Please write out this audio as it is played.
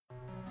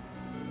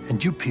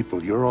And you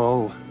people, you're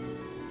all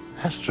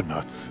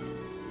astronauts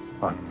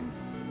on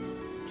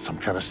some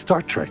kind of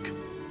Star Trek.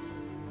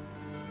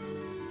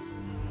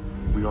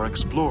 We are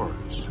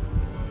explorers.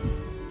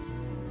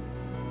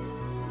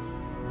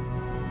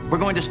 We're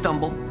going to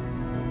stumble,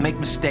 make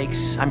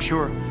mistakes, I'm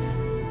sure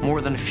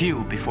more than a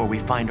few before we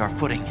find our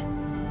footing.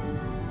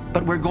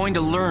 But we're going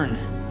to learn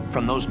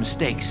from those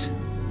mistakes.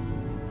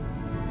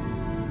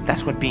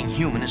 That's what being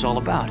human is all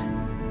about.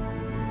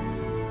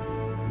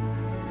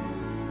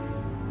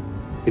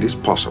 It is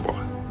possible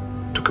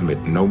to commit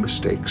no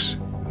mistakes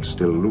and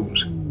still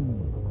lose.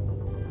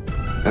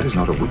 That is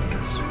not a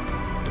weakness.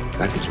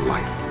 That is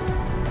life.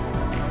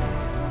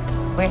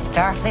 We're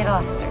Starfleet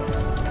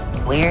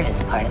officers. Weird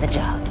is part of the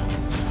job.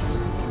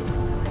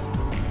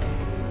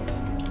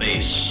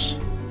 Space,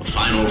 the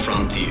final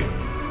frontier.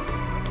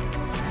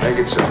 Make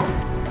it so.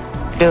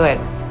 Do it.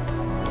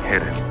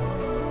 Hit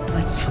it.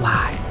 Let's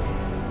fly.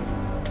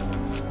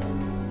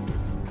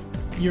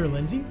 You're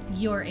Lindsay.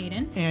 You're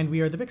Aiden. And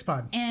we are the Bix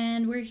Pod.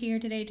 And we're here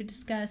today to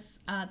discuss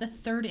the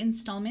third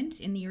installment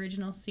in the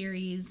original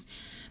series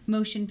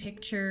motion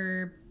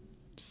picture...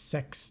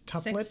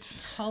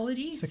 Sextuplets?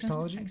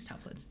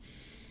 Sextuplets.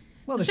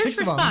 Well, the there's Search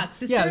six for of them. Spock.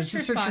 The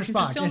Search for Spock is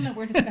the film that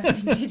we're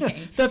discussing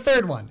today. The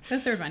third one.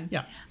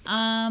 Yeah.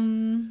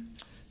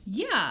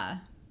 Yeah.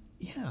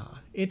 Yeah.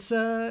 It's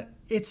a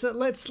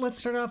let's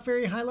start off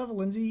very high level,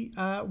 Lindsay.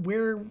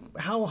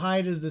 How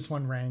high does this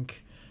one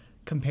rank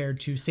compared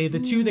to, say, the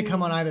two that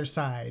come on either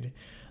side?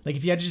 Like,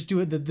 if you had to just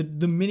do it,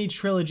 the mini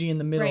trilogy in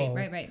the middle.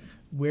 Right.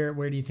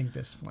 Where do you think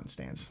this one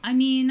stands? I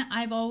mean,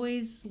 I've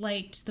always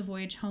liked The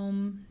Voyage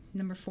Home,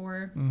 number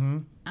 4,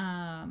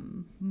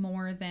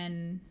 more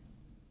than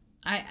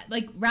I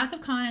like Wrath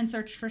of Khan and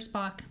Search for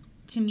Spock.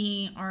 To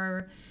me,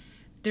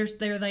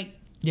 they're like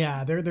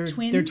they're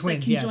twins. They're twins.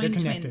 Like They're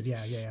connected. Twins.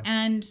 Yeah.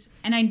 And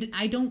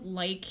I don't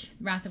like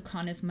Wrath of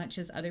Khan as much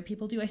as other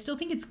people do. I still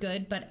think it's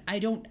good, but I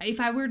don't. If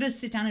I were to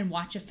sit down and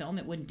watch a film,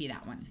 it wouldn't be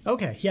that one.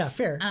 Okay. Yeah.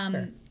 Fair.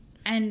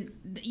 And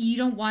you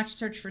don't watch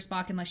Search for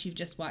Spock unless you've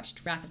just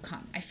watched Wrath of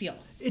Khan, I feel.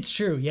 It's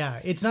true, yeah.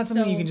 It's not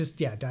something you can just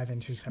dive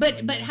into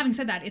separately. But having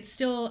said that, it's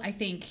still, I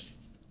think,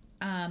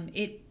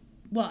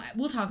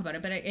 we'll talk about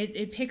it, but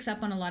it picks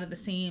up on a lot of the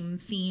same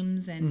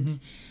themes and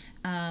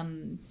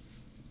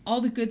all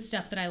the good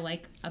stuff that I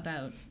like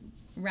about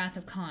Wrath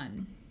of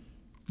Khan.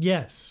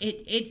 Yes.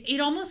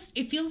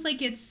 It feels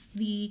like it's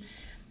the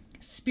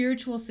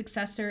spiritual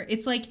successor.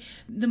 It's like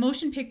the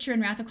motion picture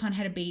in Wrath of Khan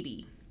had a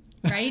baby.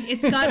 Right?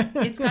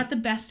 It's got the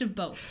best of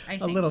both, I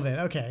think. A little bit,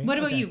 okay. What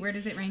about you? Where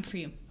does it rank for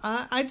you?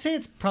 I'd say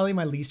it's probably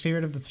my least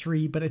favorite of the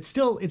three, but it's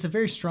a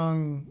very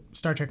strong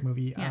Star Trek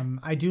movie. Yeah.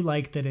 I do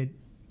like that it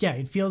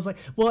feels like,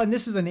 well, and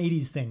this is an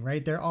 80s thing,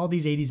 right? There are all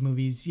these 80s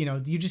movies,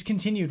 you just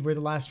continued where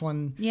the last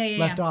one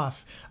left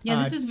off.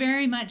 Yeah, this is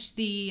very much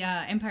the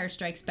Empire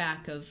Strikes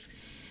Back of...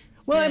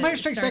 Well, Empire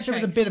Strikes Back, there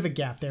was a bit of a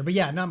gap there, but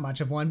not much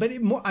of one. But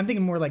I'm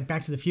thinking more like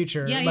Back to the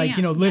Future,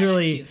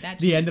 literally that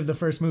too. The end of the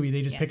first movie,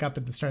 they just pick up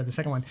at the start of the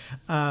second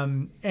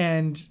one.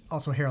 And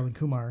also Harold and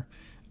Kumar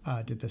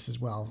did this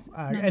as well. It's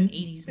not an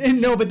 80s movie.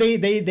 No, but they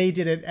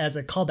did it as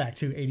a callback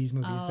to 80s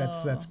movies.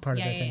 That's part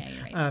of their thing.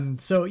 Right.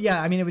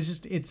 I mean, it was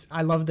just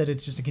I love that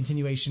it's just a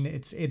continuation.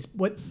 It's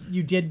what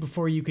you did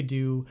before you could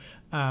do.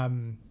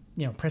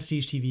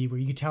 Prestige TV, where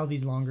you could tell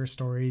these longer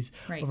stories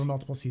over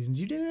multiple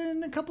seasons. You did it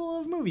in a couple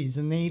of movies,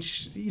 and they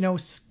each,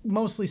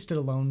 mostly stood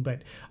alone,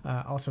 but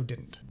also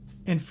didn't.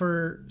 And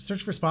for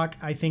Search for Spock,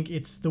 I think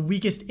it's the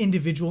weakest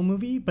individual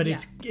movie, but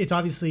it's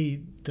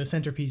obviously the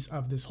centerpiece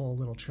of this whole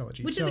little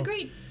trilogy. Which is a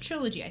great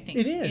trilogy, I think.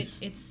 It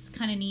is. It's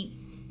kind of neat.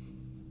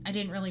 I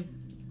didn't really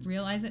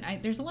realize it.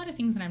 There's a lot of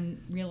things that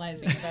I'm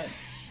realizing about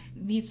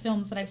these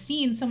films that I've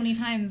seen so many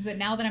times that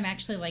now that I'm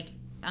actually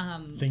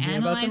thinking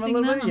about them a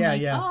little bit. I'm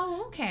like,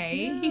 oh,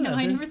 okay.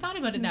 I never thought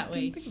about it that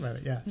way. Think about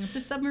it, yeah. It's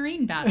a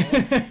submarine battle.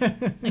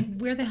 Like,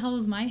 where the hell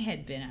has my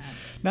head been at?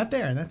 Not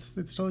there. It's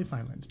totally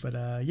fine, Lens. But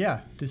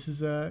this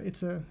is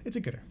it's a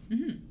gooder.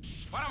 Mm-hmm.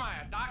 What am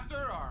I, a doctor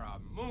or a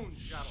moon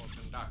shuttle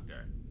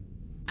conductor?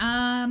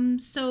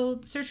 So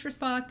Search for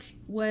Spock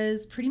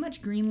was pretty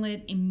much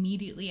greenlit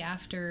immediately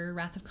after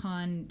Wrath of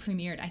Khan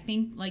premiered. I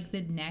think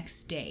the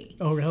next day.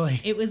 Oh,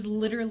 really? It was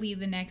literally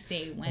the next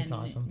day when That's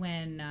awesome.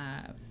 when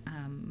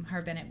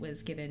Harve Bennett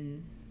was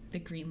given the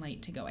green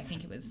light to go. I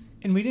think it was.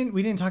 And we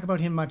didn't talk about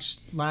him much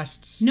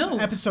last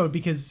episode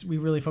because we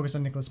really focused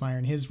on Nicholas Meyer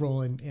and his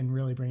role in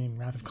really bringing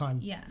Wrath of Khan,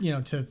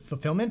 to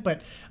fulfillment.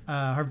 But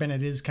Harve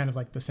Bennett is kind of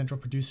like the central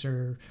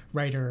producer,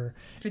 writer,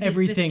 for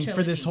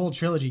this whole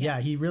trilogy.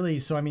 Yeah, he really.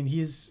 So I mean,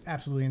 he's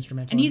absolutely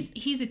instrumental. And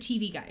he's a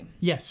TV guy.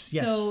 Yes.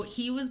 So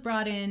he was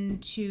brought in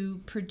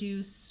to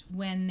produce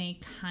when they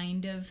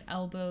kind of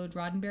elbowed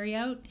Roddenberry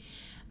out,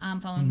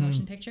 following the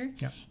motion picture.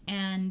 Yeah.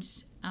 And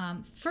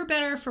for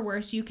better or for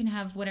worse, you can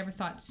have whatever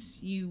thoughts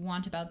you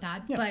want about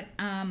that. Yeah. But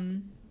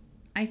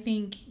I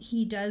think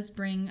he does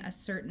bring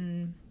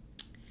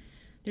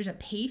there's a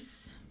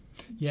pace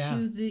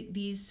to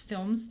these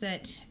films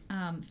that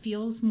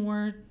feels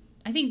more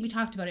I think we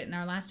talked about it in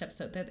our last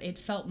episode, that it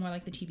felt more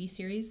like the TV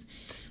series.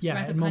 Yeah,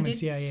 Wrath at of Khan moments.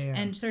 did. Yeah.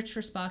 And Search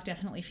for Spock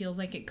definitely feels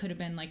like it could have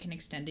been like an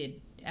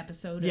extended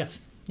episode Yeah.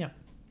 of... Yeah.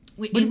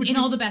 In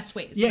all the best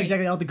ways. Yeah, right?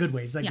 exactly. All the good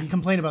ways. Like Yeah. we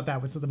complain about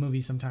that with the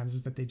movies sometimes,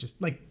 is that they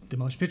just, like, the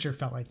motion picture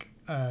felt like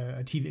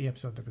a TV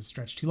episode that was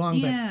stretched too long.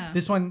 Yeah. But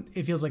this one,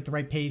 it feels like the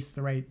right pace,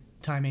 the right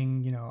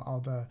timing, you know, all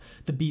the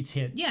beats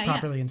hit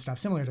properly and stuff,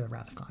 similar to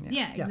Wrath of Khan.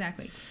 Yeah,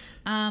 exactly.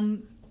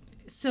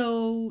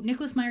 So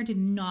Nicholas Meyer did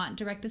not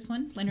direct this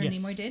one. Leonard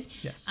Nimoy did.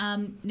 Yes.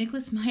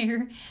 Nicholas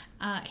Meyer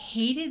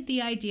hated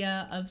the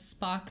idea of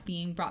Spock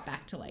being brought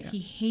back to life. He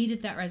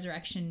hated that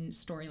resurrection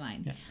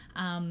storyline.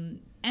 Yeah.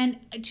 And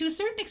to a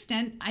certain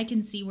extent, I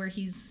can see where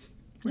he's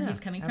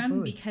coming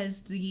from,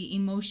 because the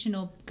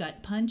emotional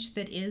gut punch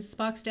that is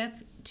Spock's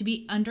death, to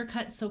be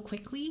undercut so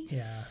quickly,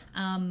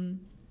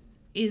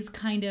 is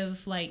kind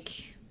of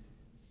like,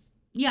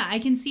 I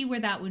can see where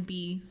that would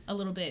be a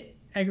little bit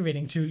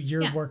aggravating to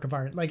your work of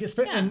art. Like,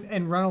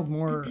 and Ronald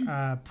Moore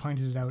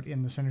pointed it out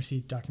in the Center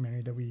Seat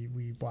documentary that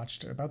we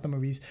watched about the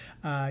movies,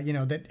 you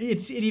know, that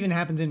it even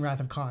happens in Wrath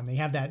of Khan. They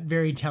have that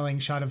very telling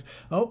shot of,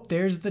 oh,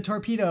 there's the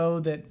torpedo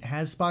that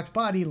has Spock's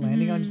body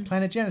landing on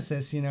planet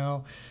Genesis, you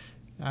know.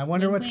 I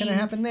wonder what's going to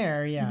happen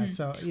there. Yeah,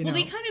 so, you know.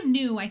 Well, they kind of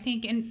knew, I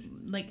think, and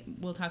like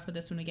we'll talk about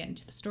this when we get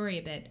into the story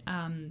a bit.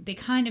 They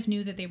kind of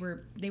knew that they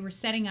were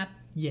setting up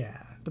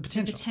the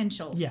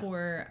potential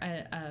for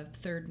a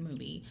third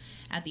movie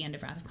at the end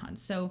of Wrath of Khan.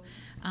 So,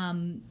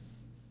 and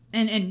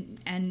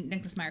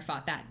Nicholas Meyer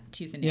fought that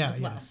tooth and nail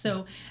as well.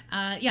 So,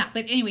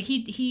 but anyway,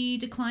 he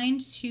declined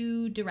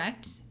to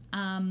direct,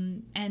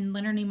 and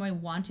Leonard Nimoy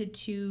wanted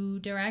to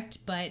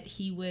direct, but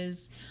he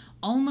was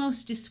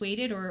almost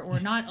dissuaded or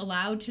not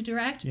allowed to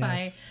direct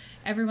by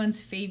everyone's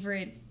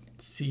favorite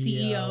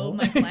CEO,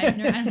 Michael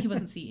Eisner. He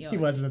wasn't CEO. He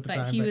wasn't at the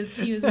time. He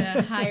was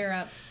a higher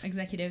up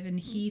executive, and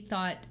he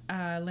thought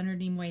Leonard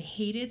Nimoy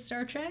hated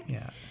Star Trek.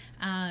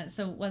 Yeah.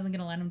 So wasn't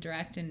going to let him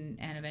direct, and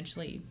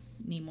eventually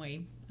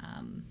Nimoy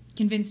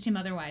convinced him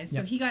otherwise.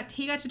 So he got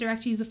to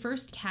direct. He was the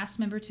first cast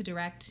member to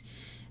direct.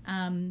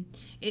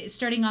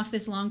 Starting off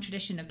this long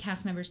tradition of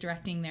cast members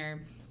directing their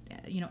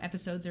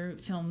episodes or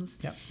films.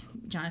 Yep.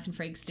 Jonathan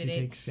Frakes did 2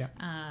 takes,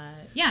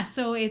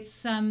 so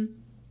it's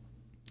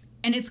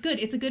and it's good.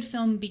 It's a good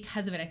film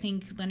because of it. I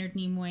think Leonard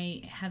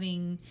Nimoy,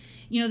 having,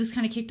 this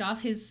kind of kicked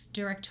off his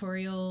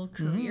directorial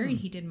career, and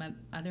he did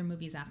other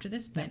movies after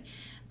this, but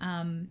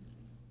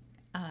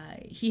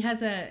he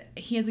has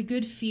a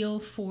good feel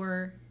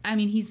for. I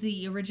mean, he's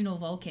the original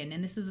Vulcan,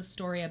 and this is a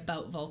story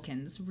about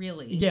Vulcans,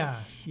 really. Yeah.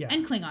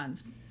 And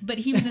Klingons, but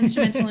he was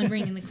instrumental in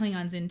bringing the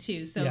Klingons in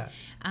too. So,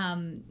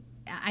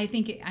 I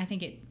think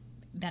it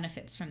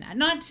benefits from that.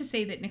 Not to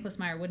say that Nicholas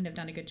Meyer wouldn't have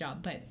done a good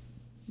job, but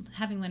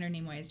having Leonard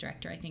Nimoy as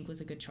director, I think, was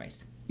a good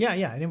choice. Yeah,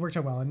 and it worked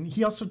out well. And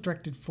he also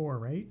directed 4,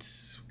 right?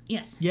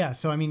 Yes. Yeah,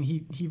 so I mean,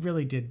 he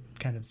really did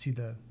kind of see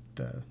the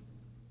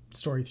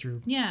story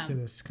through to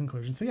this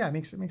conclusion. So yeah, it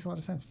makes a lot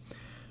of sense.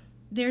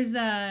 There's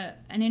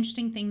an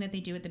interesting thing that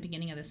they do at the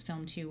beginning of this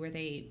film too, where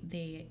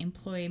they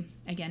employ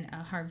again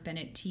a Harve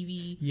Bennett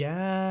TV.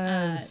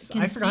 Yes,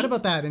 I forgot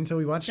about that until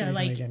we watched it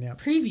recently again. Yeah,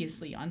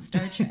 previously on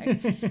Star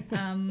Trek,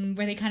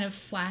 where they kind of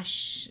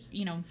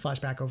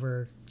flashback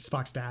over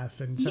Spock's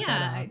death and set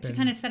that up. To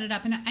kind of set it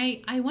up. And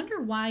I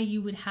wonder why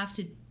you would have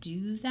to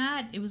do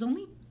that. It was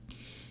only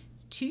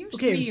 2 years.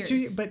 Okay, 3 years. 2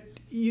 years, but.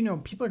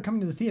 People are coming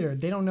to the theater.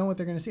 They don't know what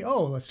they're going to see.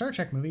 Oh, a Star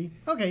Trek movie.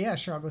 Okay, yeah,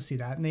 sure, I'll go see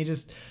that. And they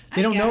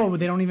don't know.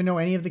 They don't even know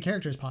any of the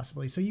characters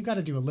possibly. So you got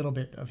to do a little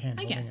bit of hand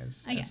holding. I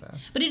guess.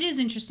 But it is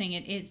interesting.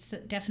 It's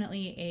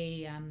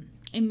definitely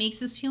it makes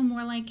this feel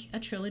more like a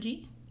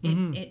trilogy.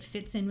 It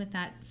fits in with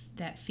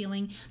that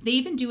feeling. They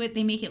even do it.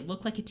 They make it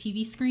look like a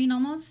TV screen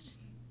almost.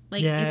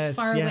 Like it's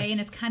far away,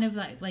 and it's kind of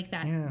like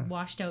that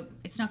washed out.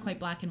 It's not quite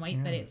black and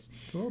white, but it's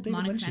a little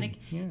David monochromatic.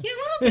 Lynchy. Yeah, a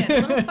little bit.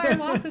 A little Fire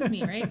Walk with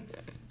Me, right?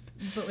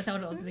 But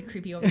without all the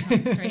creepy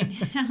overtones, right?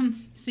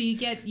 So you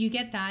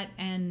get that,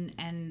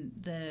 and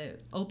the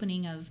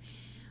opening of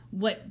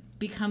what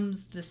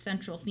becomes the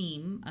central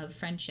theme of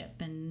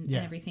friendship and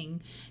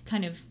everything,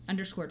 kind of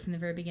underscored from the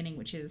very beginning,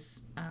 which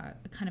is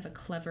kind of a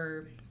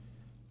clever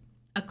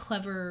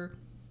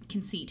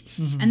conceit.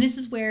 And this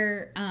is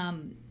where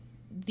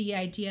the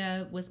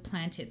idea was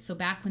planted. So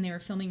back when they were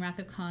filming Wrath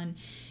of Khan,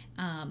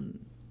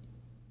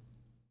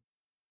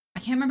 I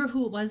can't remember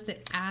who it was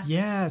that asked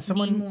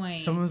Nimoy.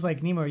 Someone was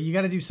like, Nimoy, you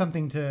got to do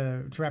something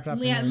to wrap it up.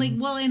 Yeah,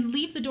 and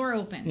leave the door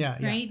open.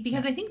 Right?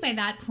 Because I think by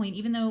that point,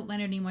 even though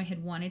Leonard Nimoy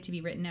had wanted to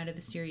be written out of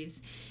the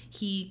series,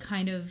 he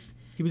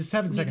was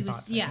having second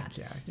thoughts. Yeah.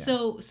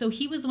 So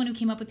he was the one who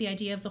came up with the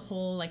idea of the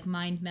whole like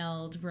mind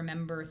meld,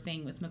 remember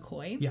thing with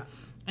McCoy. Yeah.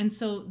 And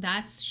so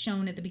that's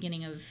shown at the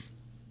beginning of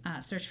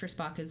Search for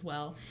Spock as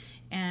well,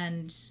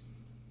 and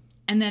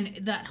then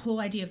that whole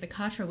idea of the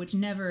Katra, which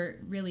never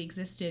really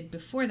existed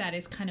before that,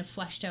 is kind of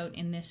fleshed out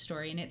in this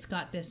story, and it's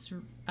got this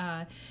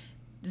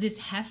this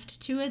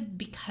heft to it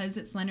because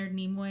it's Leonard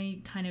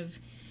Nimoy kind of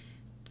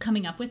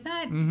coming up with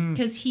that,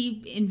 because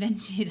he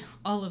invented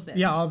all of this.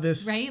 Yeah, all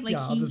this, right? Like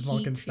all this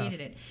Vulcan he created stuff.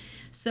 it.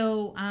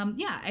 So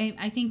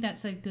I think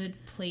that's a good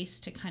place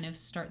to kind of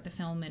start the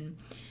film, and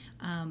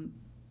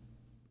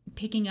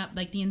picking up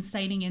like the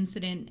inciting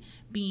incident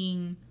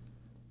being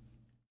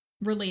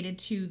related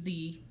to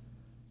the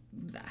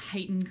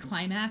heightened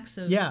climax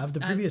of the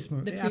previous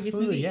movie. The previous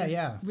Absolutely, movie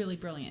is really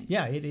brilliant.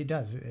 Yeah, it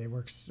does. It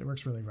works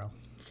really well.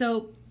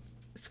 So,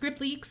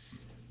 script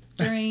leaks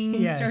during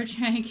Star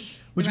Trek.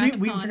 Which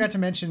we forgot to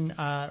mention,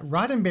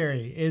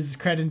 Roddenberry is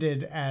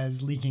credited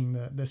as leaking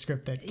the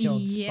script that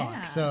killed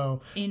Spock.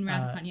 So in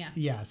Wrath of Khan,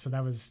 yeah. So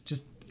that was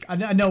just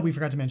I know we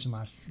forgot to mention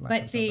last but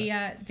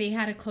episode, they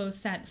had a close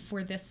set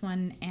for this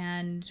one,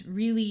 and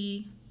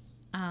really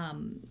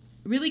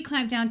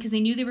clamped down because they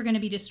knew they were going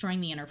to be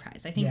destroying the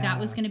Enterprise. I think that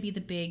was going to be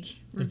the big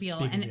reveal.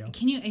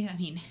 Can you? I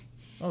mean,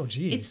 oh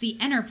geez, it's the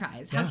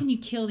Enterprise. How can you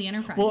kill the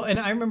Enterprise? Well, and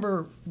I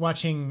remember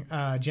watching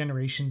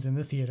Generations in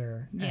the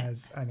theater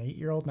as an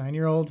 8-year-old,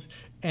 9-year-old,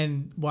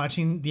 and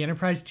watching the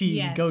Enterprise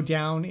T go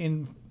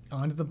down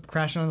onto the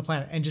crashing on the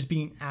planet, and just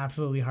being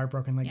absolutely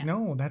heartbroken. Like,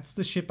 no, that's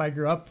the ship I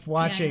grew up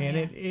watching, and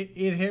it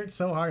hit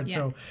so hard. Yeah.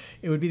 So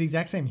it would be the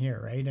exact same here,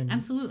 right? And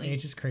absolutely,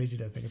 it's just crazy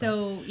to think about.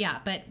 So yeah,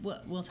 but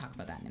we'll talk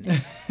about that in a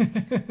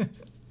minute.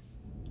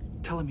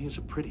 Tell him he is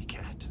a pretty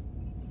cat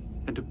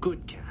and a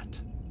good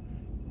cat.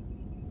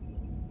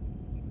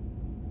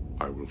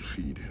 I will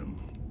feed him.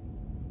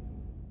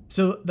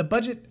 So the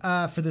budget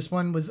for this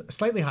one was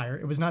slightly higher.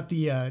 It was not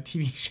the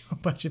TV show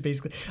budget,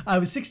 basically. It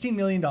was $16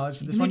 million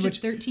for this one. Which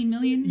 $13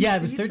 million? Yeah,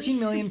 it was $13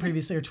 million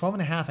previously, or 12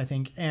 and a half, I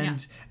think.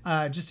 And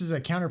just as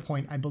a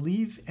counterpoint, I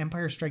believe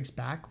Empire Strikes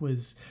Back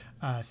was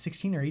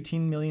 16 or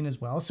 18 million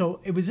as well. So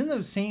it was in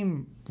the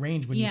same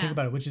range when you think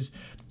about it, which is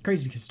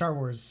crazy because Star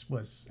Wars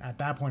was at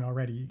that point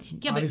already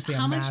obviously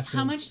but massive.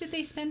 how much did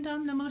they spend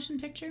on the motion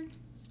picture?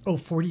 Oh,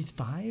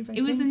 45, I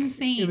think? Was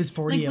insane. It was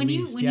 40 like at when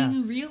least, when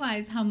you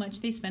realize how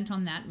much they spent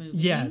on that movie.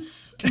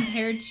 Yes.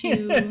 Compared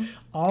to...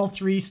 all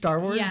three Star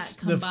Wars,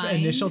 the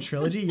initial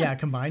trilogy,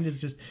 combined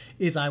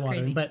is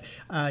eye-watering. Crazy.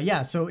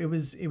 But so it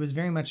was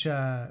very much...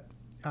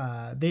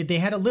 they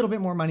had a little bit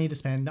more money to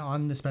spend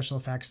on the special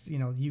effects. You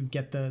know, you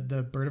get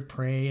the bird of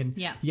prey, and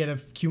you get a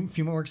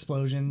few more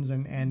explosions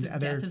and the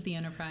death of the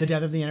Enterprise. The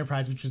death of the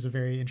Enterprise, which was a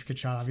very intricate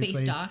shot,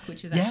 obviously. Space dock,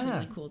 which is actually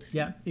really cool to see.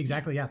 Yeah,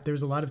 exactly. Yeah, there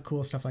was a lot of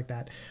cool stuff like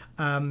that.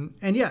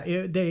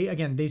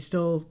 They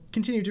still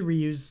continue to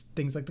reuse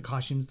things like the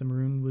costumes. The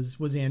maroon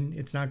was in.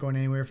 It's not going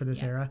anywhere for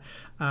this era.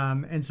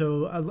 And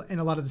so and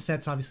a lot of the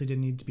sets obviously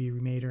didn't need to be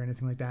remade or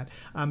anything like that.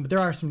 But there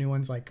are some new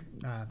ones like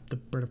the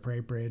bird of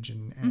prey bridge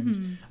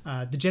and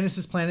the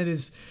Genesis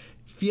planet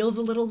feels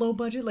a little low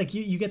budget. Like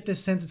you get this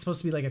sense it's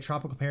supposed to be like a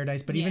tropical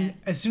paradise, but even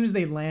as soon as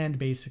they land,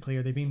 basically,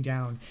 or they beam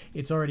down,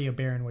 it's already a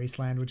barren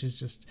wasteland, which is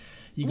just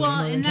you go to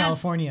Northern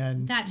California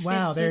and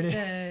there it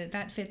is.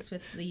 That fits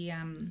with the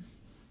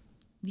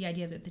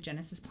idea that the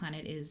Genesis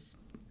planet is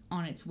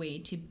on its way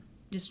to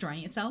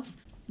destroying itself.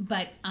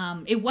 But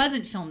it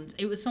wasn't filmed.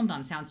 It was filmed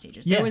on sound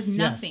stages. There was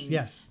nothing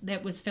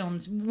that was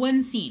filmed.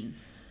 One scene.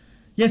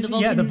 Yes,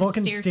 the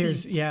Vulcan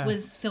stairs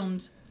was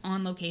filmed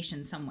on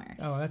location somewhere.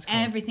 Oh, that's cool.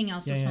 Everything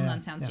else was filmed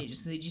on sound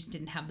stages, so they just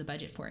didn't have the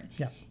budget for it.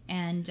 Yeah.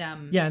 And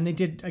and they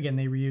did again.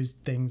 They reused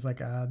things like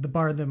the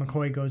bar that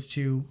McCoy goes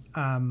to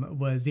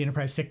was the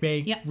Enterprise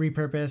sickbay,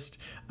 repurposed.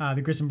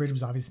 The Grissom Bridge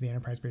was obviously the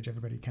Enterprise bridge.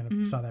 Everybody kind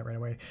of saw that right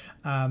away.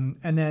 And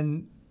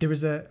then there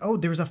was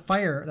a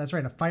fire. That's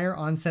right, a fire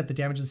on set that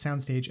damaged the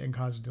soundstage and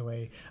caused a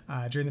delay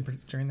during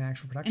the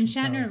actual production. And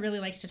Shatner really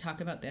likes to talk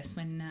about this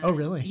when. Oh,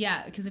 really?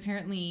 Yeah, because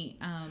apparently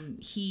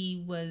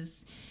he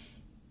was.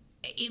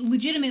 It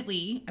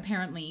legitimately,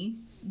 apparently,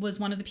 was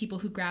one of the people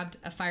who grabbed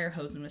a fire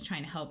hose and was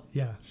trying to help.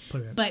 Yeah,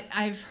 put it in. But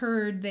I've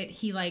heard that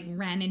he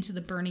ran into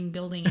the burning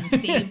building and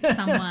saved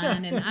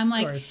someone, and I'm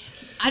like,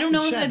 I don't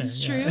know if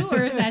that's true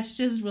or if that's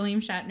just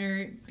William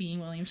Shatner being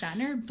William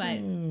Shatner. But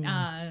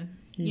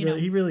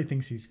he really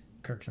thinks he's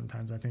Kirk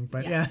sometimes, I think.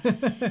 But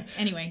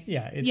anyway,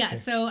 it's true.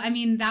 So I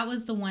mean, that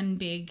was the one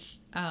big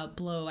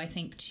blow, I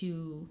think,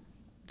 to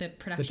the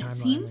production. It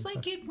seems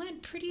like it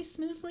went pretty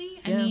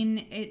smoothly. I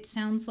mean, it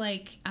sounds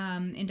like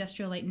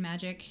Industrial Light and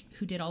Magic,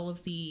 who did all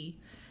of the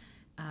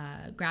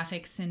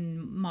graphics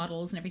and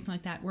models and everything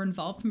like that, were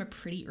involved from a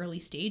pretty early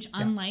stage,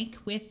 unlike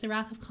with The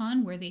Wrath of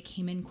Khan, where they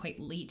came in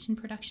quite late in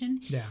production.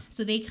 Yeah.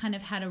 So they kind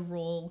of had a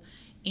role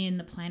in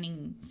the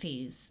planning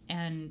phase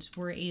and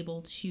were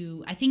able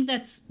to. I think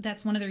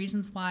that's one of the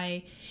reasons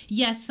why,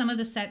 yes, some of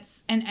the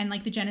sets and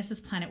like the Genesis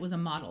planet was a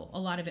model. A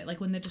lot of it, like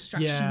when the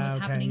destruction was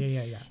happening,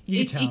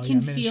 you can tell, it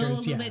can feel a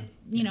little bit,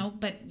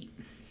 but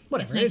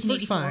whatever, it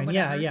looks fine.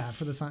 Whatever.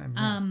 For the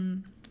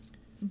time.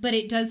 But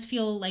it does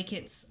feel like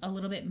it's a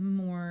little bit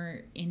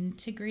more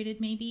integrated,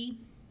 maybe.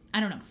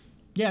 I don't know.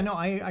 Yeah, no,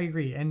 I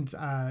agree, and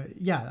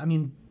I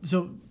mean,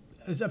 so.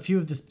 There's a few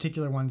of the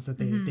particular ones that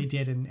they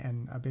did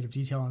and a bit of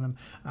detail on them.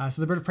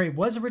 So the Bird of Prey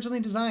was originally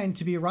designed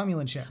to be a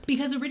Romulan ship.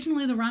 Because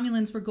originally the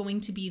Romulans were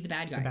going to be the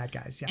bad guys. The bad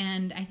guys, yeah.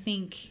 And I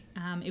think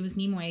it was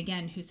Nimoy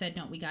again who said,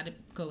 no, we got to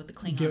go with the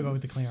Klingons. Go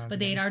with the Klingons. But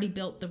they had already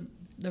built the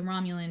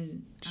Romulan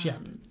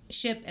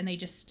ship, and they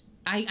just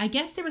I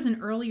guess there was an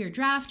earlier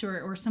draft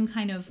or some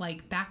kind of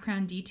like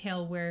background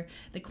detail where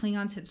the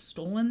Klingons had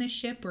stolen this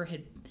ship or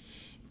had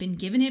been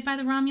given it by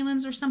the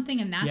Romulans or something,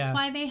 and that's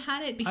why they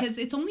had it, because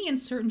it's only in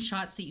certain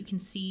shots that you can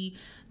see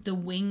the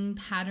wing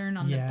pattern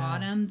on the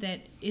bottom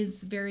that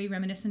is very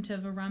reminiscent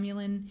of a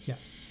Romulan. Yeah.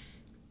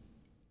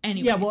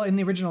 Anyway. Yeah, well, in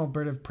the original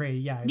Bird of Prey,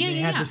 they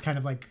had this kind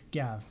of like,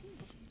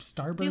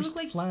 starburst, they look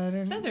like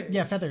feathers.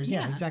 Yeah, feathers.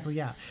 Yeah, exactly.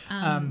 Yeah.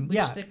 Which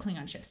the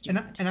Klingon ships do.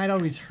 And I'd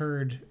always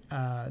heard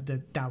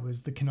that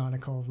was the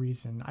canonical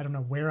reason. I don't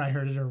know where I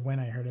heard it or when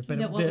I heard it, but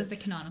what was the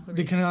canonical reason?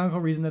 The canonical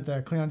reason that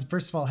the Klingons,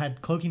 first of all,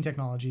 had cloaking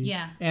technology,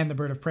 and the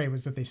Bird of Prey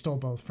was that they stole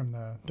both from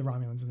the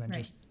Romulans and then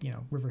just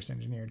reverse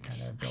engineered,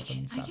 kind of built them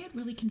and stuff. I get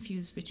really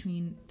confused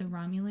between the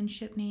Romulan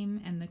ship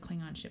name and the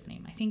Klingon ship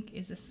name. I think,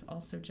 is this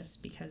also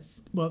just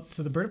because? Well,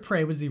 so the Bird of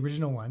Prey was the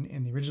original one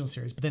in the original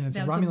series, but then it's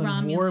a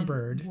Romulan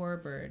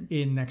warbird.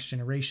 In Next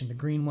Generation, the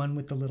green one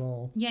with the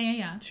little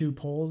 2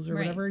 poles or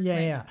whatever.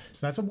 Yeah.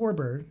 So that's a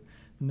warbird.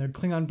 And the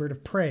Klingon Bird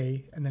of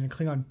Prey, and then a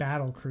Klingon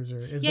battle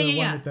cruiser is the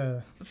one with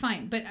the...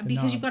 Fine, but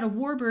because you've got a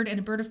warbird and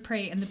a Bird of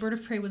Prey, and the Bird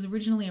of Prey was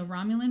originally a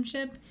Romulan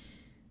ship.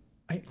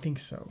 I think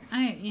so.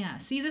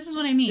 See, this is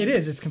what I mean. It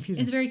is. It's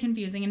confusing. It's very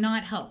confusing and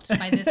not helped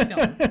by this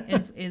film,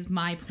 is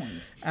my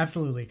point.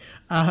 Absolutely.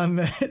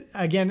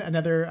 Again,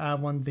 another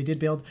one they did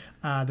build.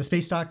 The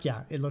space dock,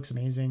 it looks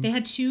amazing. They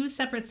had 2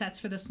 separate sets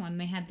for this one.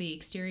 They had the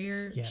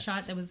exterior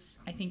shot that was,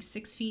 I think,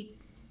 6 feet.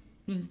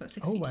 It was about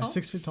 6 feet tall.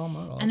 6 foot tall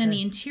model. And then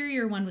the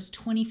interior one was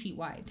 20 feet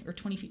wide or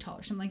 20 feet tall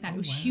or something like that. It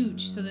was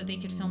huge, so that they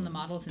could film the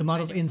models. The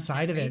models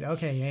inside of it.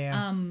 Okay,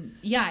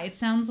 it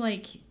sounds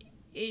like...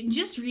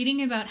 just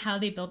reading about how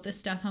they built this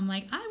stuff, I'm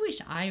like, I wish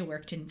I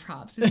worked in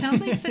props. It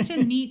sounds like such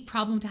a neat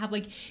problem to have.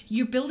 Like,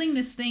 you're building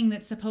this thing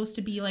that's supposed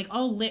to be like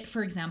all lit,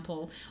 for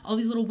example, all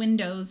these little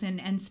windows,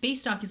 and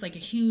space dock is like a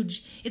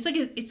huge.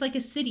 It's like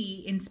a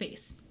city in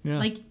space. Yeah.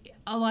 Like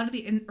a lot of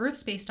in Earth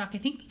space dock, I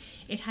think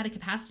it had a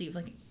capacity of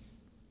like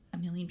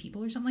 1 million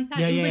people or something like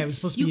that. It was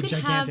supposed to be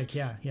gigantic.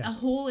 A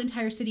whole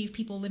entire city of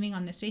people living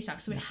on this space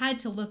dock, so it had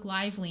to look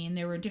lively, and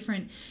there were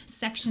different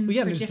sections.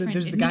 Well,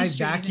 there's the guys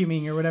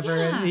vacuuming or whatever,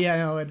 and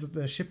it's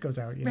the ship goes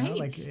out. You know,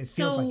 like it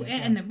feels like it.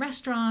 And the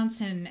restaurants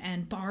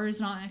and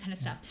bars and all that kind of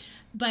stuff.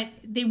 But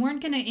they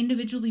weren't going to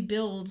individually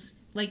build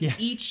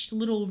each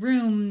little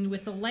room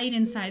with a light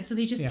inside, so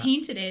they just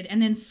painted it and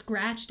then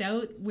scratched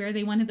out where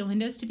they wanted the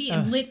windows to be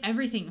and lit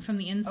everything from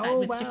the inside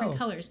with different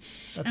colors.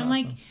 That's and I'm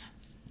awesome.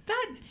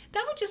 like,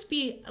 that would just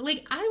be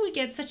like, I would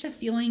get such a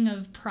feeling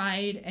of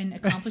pride and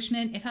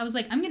accomplishment if I was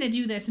like, I'm going to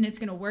do this and it's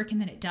going to work, and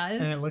then it does.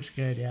 And it looks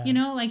good,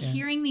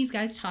 hearing these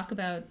guys talk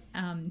about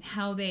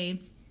how they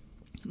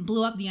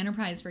blew up the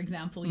Enterprise, for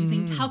example,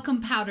 using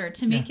talcum powder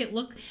to make it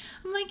look,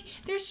 I'm like,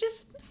 there's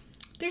just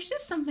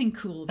something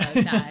cool about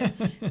that.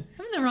 I'm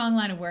in the wrong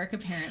line of work,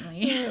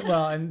 apparently.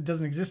 Well, and it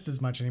doesn't exist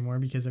as much anymore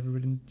because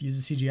everybody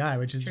uses CGI,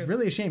 which is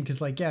really a shame because,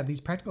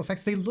 these practical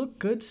effects, they look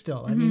good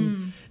still. I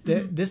mean,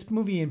 this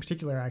movie in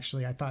particular,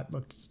 actually, I thought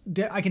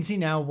I can see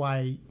now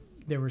why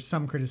there were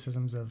some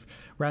criticisms of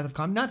Wrath of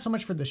Khan, not so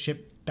much for the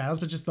ship battles,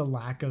 but just the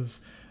lack of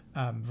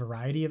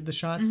variety of the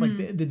shots. Like,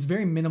 it's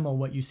very minimal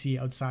what you see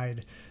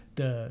outside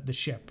the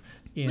ship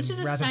in Which is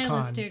Wrath a of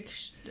Khan. stylistic...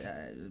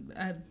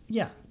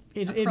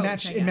 It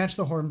matched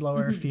the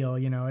Hornblower feel,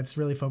 it's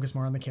really focused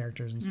more on the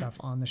characters and stuff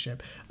on the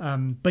ship.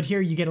 But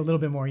here you get a little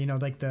bit more,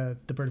 like the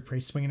Bird of Prey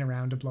swinging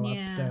around to blow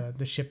up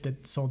the ship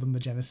that sold them the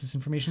Genesis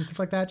information, stuff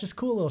like that. Just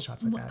cool little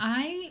shots like that.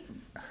 I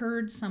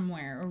heard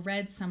somewhere or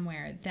read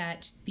somewhere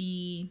that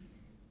the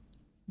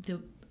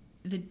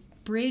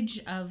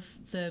bridge of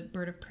the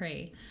Bird of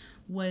Prey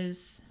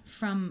was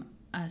from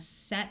a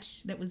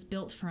set that was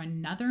built for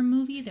another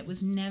movie that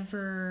was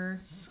never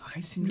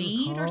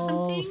made or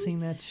something.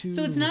 Seeing that too.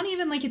 So it's not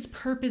even like it's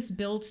purpose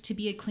built to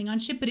be a Klingon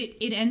ship, but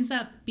it ends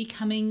up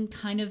becoming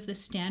kind of the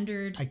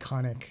standard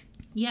iconic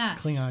Yeah.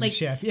 Klingon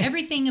ship. Yeah.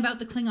 Everything about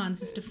the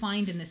Klingons is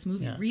defined in this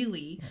movie,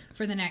 really,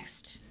 for the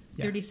next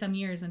 30-some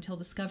years until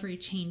Discovery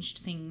changed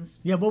things.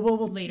 Yeah, we'll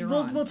later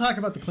on. We'll talk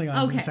about the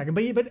Klingons in a second.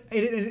 But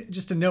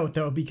just a note,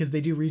 though, because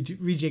they do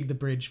rejig the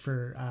bridge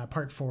for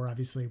Part 4,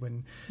 obviously,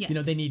 when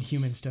they need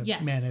humans to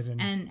man it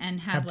and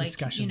have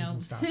discussions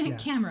and stuff. Yeah.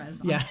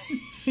 Cameras. Yeah,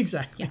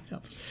 exactly.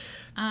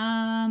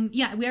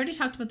 Yeah. We already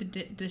talked about the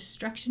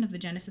destruction of the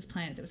Genesis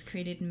planet that was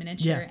created in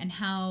miniature, and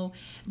how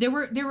there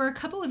were a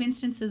couple of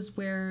instances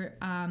where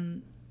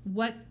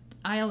what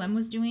ILM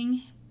was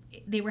doing,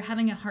 they were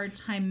having a hard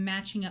time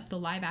matching up the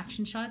live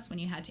action shots when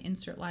you had to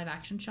insert live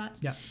action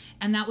shots. Yeah.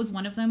 And that was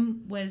one of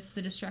them, was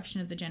the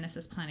destruction of the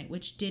Genesis planet,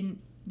 which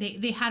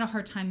they had a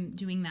hard time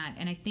doing that.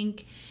 And I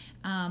think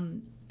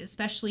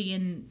especially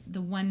in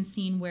the one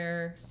scene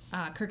where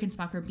Kirk and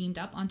Spock are beamed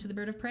up onto the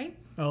Bird of Prey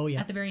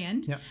at the very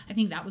end. I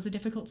think that was a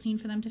difficult scene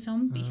for them to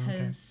film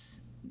because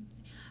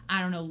I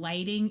don't know,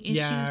 lighting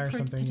issues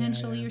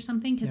potentially or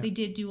something, because they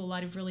did do a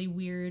lot of really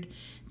weird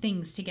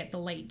things to get the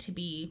light to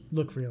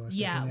look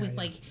realistic.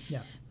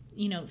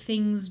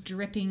 Things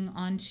dripping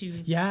onto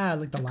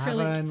like the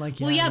acrylic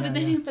lava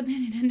and but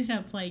then it ended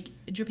up like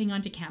dripping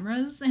onto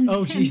cameras and,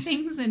 and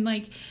things, and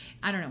like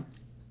I don't know.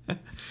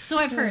 So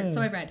I've heard.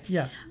 So I've read.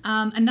 Yeah.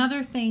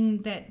 Another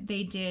thing that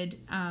they did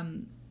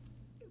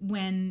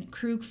when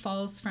Krug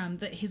falls from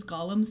his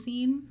Gollum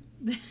scene.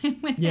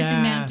 When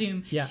in Mount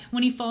Doom,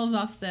 when he falls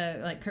off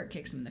Kirk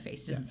kicks him in the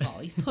face, didn't fall.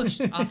 He's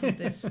pushed off of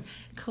this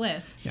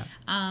cliff. Yeah.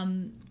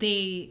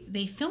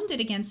 They filmed it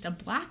against a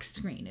black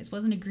screen. It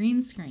wasn't a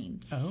green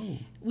screen. Oh.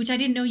 Which I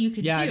didn't know you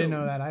could do. Yeah, I didn't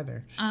know that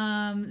either.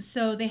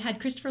 So they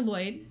had Christopher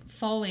Lloyd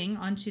falling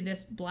onto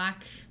this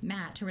black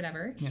mat or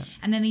whatever. Yeah.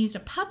 And then they used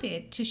a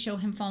puppet to show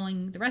him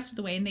falling the rest of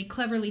the way, and they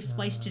cleverly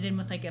spliced it in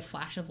with like a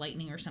flash of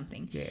lightning or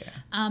something. Yeah.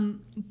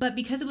 But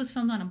because it was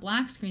filmed on a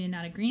black screen and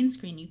not a green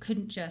screen, you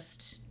couldn't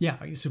just...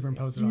 Yeah, you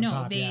superimpose it on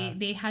top. No,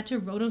 they had to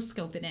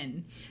rotoscope it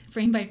in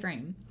frame by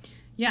frame.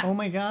 Yeah. Oh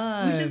my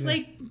God. Which is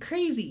like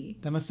crazy.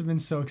 That must have been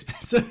so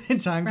expensive and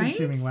time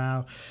consuming. Right?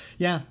 Wow.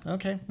 Yeah.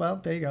 Okay. Well,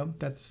 there you go.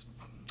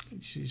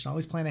 You should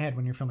always plan ahead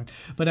when you're filming.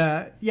 But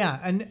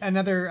and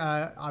another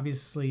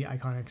obviously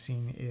iconic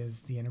scene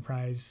is the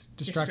Enterprise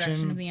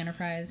destruction of the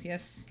Enterprise.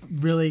 Yes.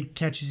 Really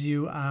catches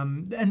you.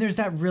 And there's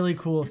that really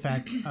cool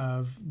effect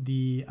of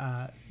the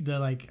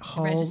like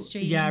hull,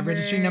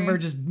 registry number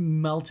just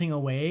melting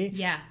away.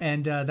 Yeah.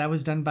 And that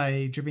was done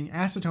by dripping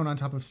acetone on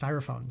top of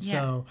styrofoam. Yeah.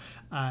 So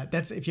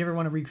that's, if you ever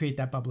want to recreate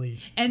that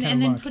bubbly and then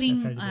look,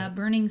 putting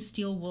burning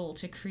steel wool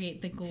to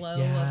create the glow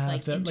of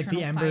like internal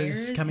the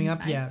embers fires coming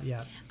inside. up.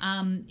 Yeah.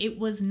 It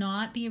was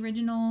not the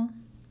original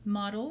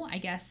model. I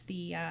guess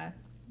the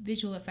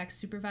visual effects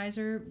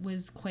supervisor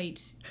was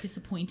quite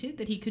disappointed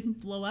that he couldn't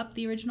blow up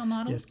the original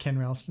model. Yes, Ken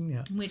Ralston.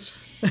 Yeah. Which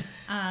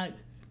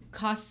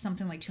cost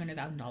something like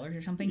 $200,000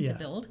 or something to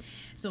build.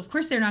 So of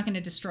course they're not going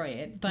to destroy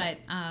it, but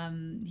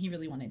he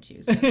really wanted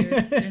to. So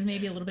there's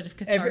maybe a little bit of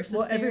catharsis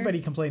there.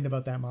 Everybody complained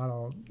about that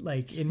model,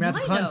 like in Wrath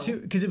of Khan too,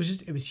 because it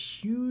was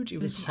huge. It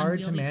was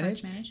hard to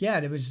manage. Yeah,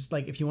 and it was just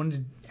like if you wanted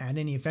to add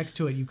any effects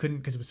to it, you couldn't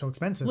because it was so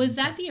expensive. Was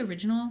that the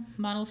original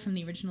model from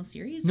the original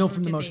series? No,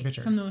 from the motion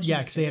picture. From the motion picture. Yeah,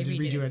 because they had to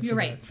redo it. You're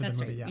right. For That's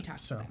the movie. right. Yeah. We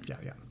talked about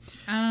that.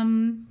 Yeah.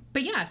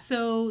 But yeah,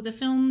 so the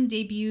film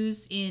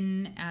debuts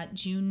at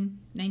June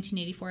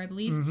 1984, I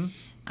believe,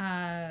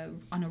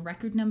 on a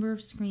record number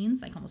of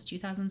screens, like almost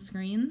 2,000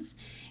 screens,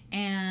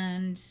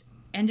 and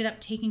ended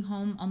up taking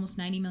home almost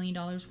 $90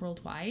 million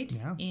worldwide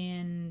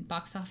in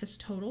box office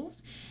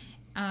totals.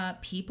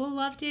 People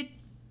loved it.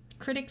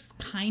 Critics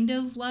kind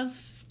of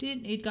loved it.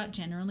 It got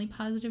generally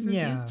positive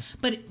reviews,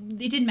 but it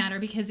didn't matter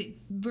because it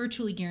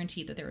virtually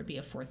guaranteed that there would be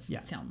a fourth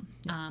film.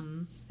 Yeah.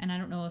 And I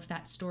don't know if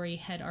that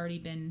story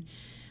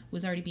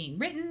was already being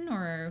written,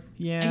 or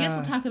I guess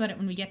we'll talk about it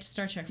when we get to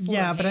Star Trek 4.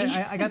 Yeah, but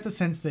I got the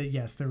sense that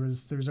yes, there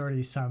was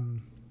already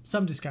some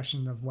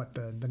discussion of what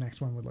the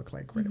next one would look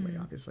like right away,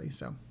 obviously.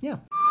 So yeah.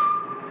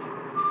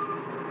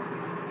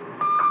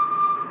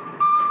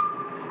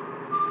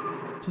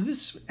 So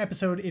this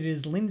episode, it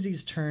is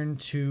Lindsay's turn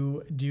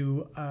to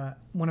do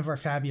one of our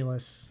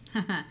fabulous,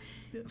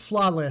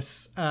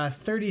 flawless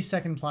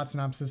 30-second plot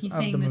synopsis of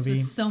the movie. This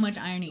with so much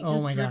irony,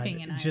 just dripping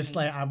in irony. Just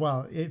like,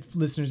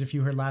 if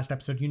you heard last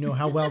episode, you know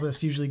how well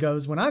this usually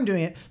goes when I'm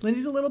doing it.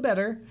 Lindsay's a little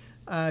better.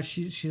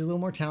 She's a little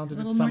more talented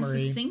at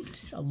summary.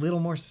 A little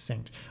more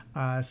succinct.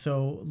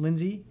 So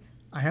Lindsay,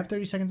 I have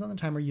 30 seconds on the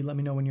timer. You let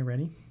me know when you're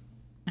ready.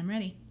 I'm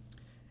ready.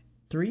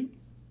 3,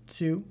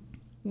 2,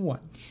 1.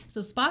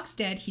 So Spock's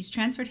dead. He's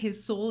transferred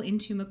his soul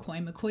into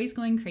McCoy. McCoy's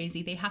going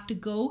crazy. They have to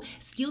go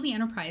steal the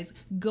Enterprise,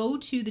 go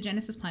to the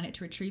Genesis planet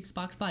to retrieve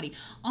Spock's body.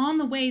 On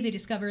the way, they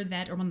discover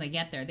that, or when they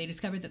get there, they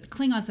discover that the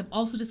Klingons have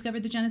also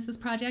discovered the Genesis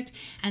project,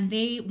 and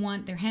they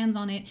want their hands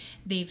on it.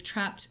 They've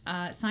trapped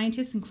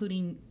scientists,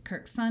 including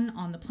Kirk's son,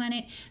 on the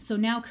planet. So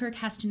now Kirk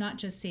has to not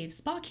just save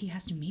Spock, he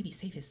has to maybe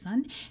save his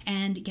son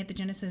and get the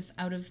Genesis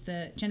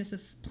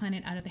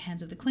planet out of the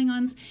hands of the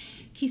Klingons.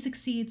 He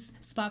succeeds.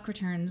 Spock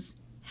returns.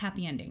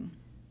 Happy ending.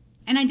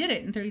 And I did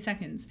it in 30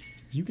 seconds.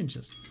 You can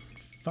just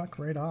fuck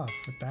right off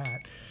with that.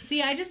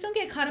 See, I just don't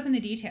get caught up in the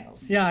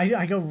details. Yeah,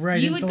 I go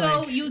right into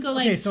You would go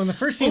like... Okay, so in the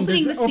first scene,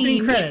 there's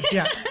opening credits,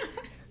 yeah.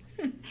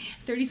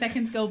 30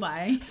 seconds go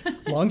by.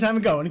 Long time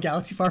ago in a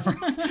galaxy far, far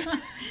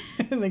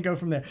and then go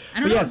from there. I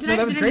don't know. Yes,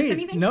 that was great. I miss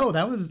anything? No,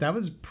 that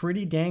was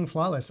pretty dang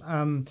flawless.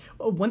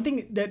 One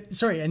thing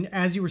and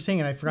as you were saying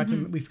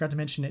it, we forgot to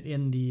mention it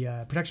in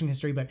the production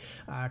history, but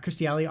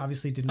Kirstie Alley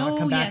obviously did not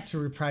come back to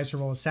reprise her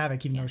role as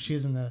Saavik, even though she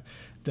is in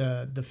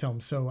the film.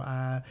 So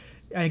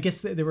I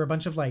guess there were a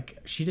bunch of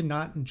she did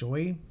not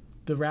enjoy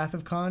the Wrath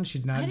of Khan. She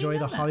did not enjoy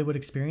the Hollywood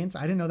experience.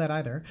 I didn't know that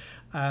either.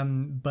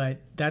 But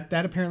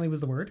that apparently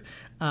was the word.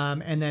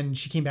 And then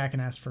she came back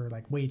and asked for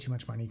way too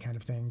much money kind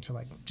of thing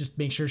to just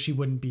make sure she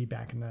wouldn't be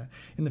back in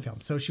the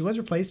film. So she was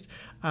replaced.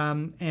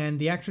 And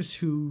the actress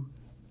who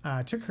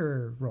took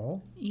her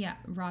role. Yeah,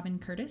 Robin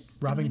Curtis.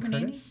 Her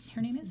name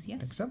is, yes. I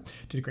think so.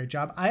 Did a great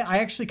job. I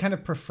actually kind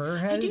of prefer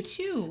her. I do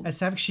too. As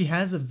Saavik. She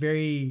has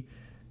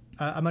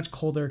a much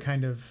colder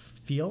kind of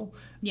feel.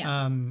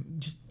 Yeah.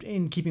 Just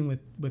in keeping with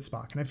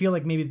Spock. And I feel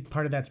like maybe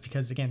part of that's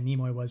because, again,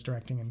 Nimoy was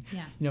directing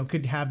and,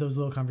 could have those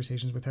little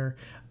conversations with her.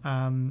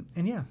 And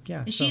yeah.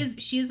 She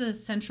is a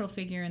central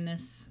figure in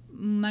this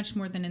much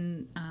more than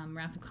in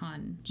Wrath of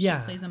Khan. She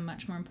plays a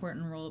much more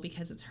important role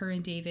because it's her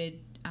and David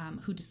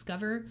who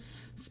discover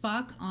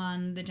Spock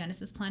on the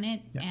Genesis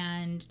planet. Yeah.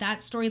 And that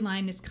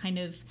storyline is kind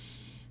of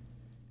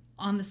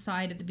on the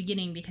side at the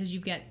beginning because you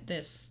get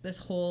this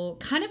whole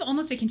kind of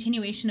almost a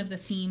continuation of the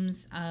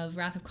themes of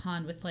Wrath of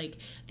Khan with like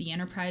the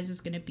Enterprise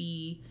is going to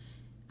be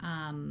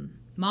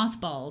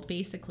mothballed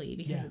basically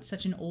because it's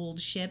such an old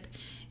ship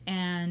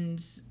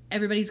and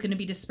everybody's going to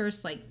be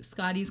dispersed. Like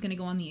Scotty's going to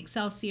go on the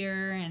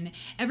Excelsior and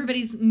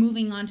everybody's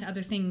moving on to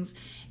other things.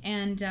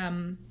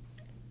 And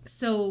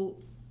so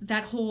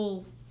that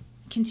whole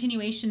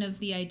continuation of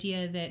the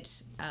idea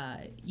that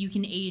you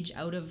can age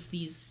out of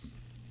these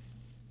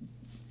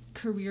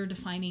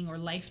career-defining or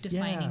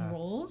life-defining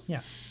roles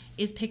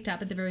is picked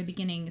up at the very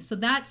beginning. So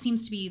that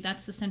seems to be,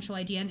 that's the central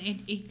idea.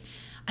 And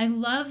I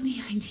love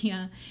the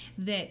idea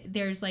that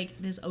there's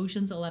like this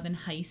Ocean's 11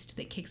 heist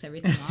that kicks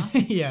everything off.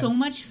 It's so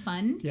much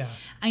fun. Yeah.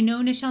 I know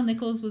Nichelle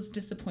Nichols was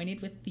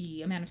disappointed with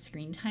the amount of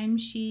screen time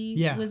she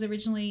was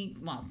originally,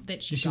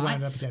 that she got.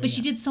 wound up getting, but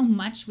she did so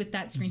much with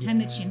that screen time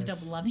that she ended up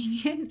loving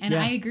it. And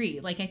I agree.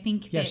 Like, I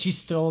think that... she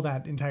stole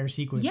that entire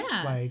sequence.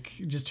 Yeah. Like,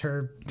 just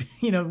her,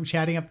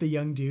 chatting up the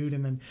young dude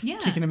and then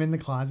kicking him in the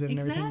closet and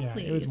everything. Yeah,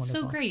 it was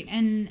wonderful. So great.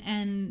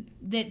 And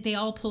that they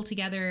all pull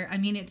together. I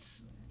mean,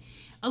 it's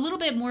a little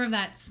bit more of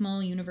that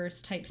small universe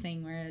type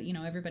thing where,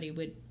 everybody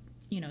would,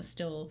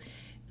 still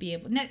be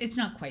able... It's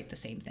not quite the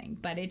same thing,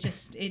 but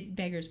it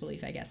beggars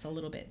belief, I guess, a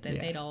little bit that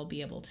they'd all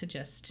be able to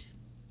just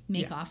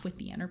make off with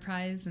the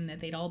Enterprise and that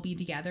they'd all be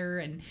together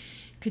and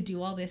could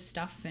do all this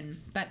stuff.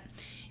 But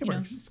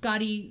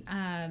Scotty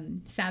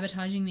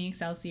sabotaging the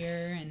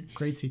Excelsior and...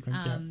 Great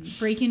sequence,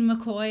 breaking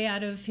McCoy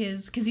out of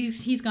his... Because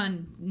he's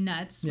gone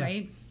nuts,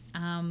 right?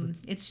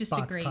 It's just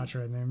Spock, a great...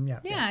 Contra in there.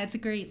 Yeah, it's a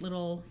great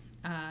little...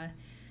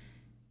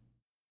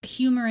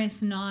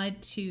 humorous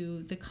nod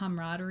to the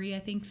camaraderie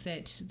I think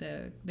that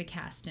the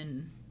cast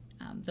and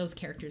those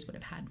characters would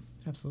have had.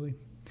 Absolutely.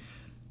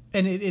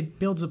 And it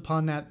builds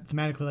upon that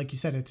thematically, like you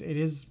said. It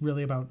is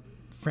really about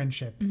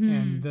friendship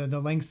and the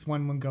lengths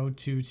one would go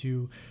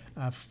to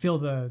fulfill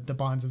the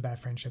bonds of that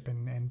friendship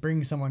and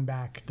bring someone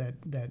back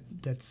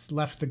that's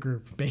left the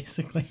group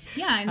basically.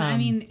 Yeah, and I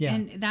mean,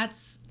 and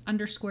that's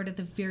underscored at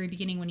the very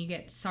beginning when you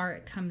get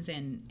Sarek comes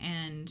in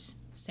and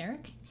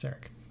Sarek.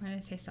 Why did I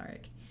say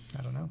Sarek?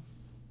 I don't know.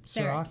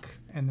 Sarek,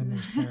 and then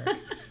there's Sarek.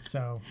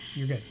 So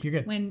you're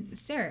good. When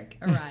Sarek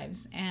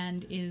arrives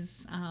and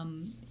is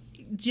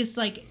just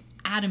like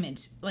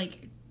adamant,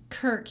 like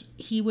Kirk,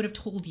 he would have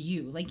told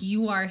you, like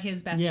you are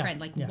his best friend.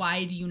 Like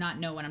why do you not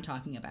know what I'm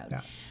talking about?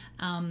 Yeah.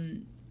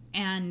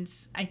 And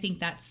I think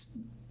that's,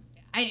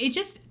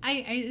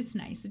 it's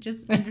nice. It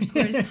just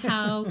underscores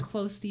how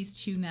close these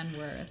two men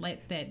were.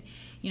 Like that,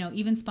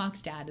 even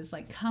Spock's dad is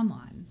like, come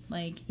on,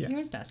 like you're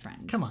his best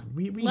friend. Come on,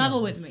 we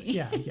level with me.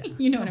 Yeah.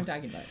 You know what I'm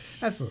talking about.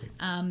 Absolutely.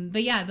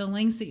 But yeah, the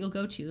lengths that you'll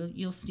go to,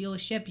 you'll steal a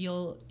ship,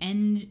 you'll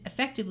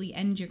effectively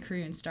end your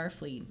career in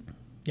Starfleet.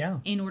 Yeah.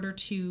 In order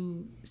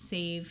to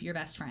save your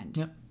best friend.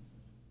 Yep.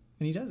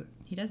 And he does it.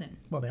 He doesn't.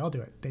 Well, they all do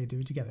it. They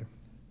do it together.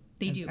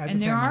 They do.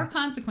 And there are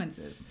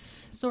consequences.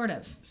 Sort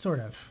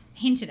of.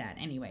 Hinted at,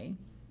 anyway.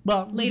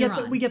 Well, we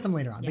get them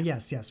later on. Yeah.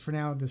 But yes. For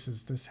now, this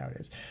is how it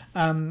is.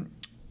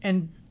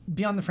 And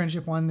beyond the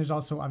friendship one, there's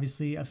also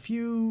obviously a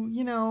few,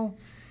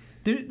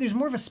 there's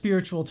more of a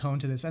spiritual tone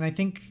to this. And I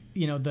think,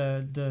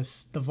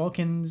 the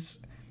Vulcans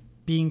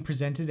being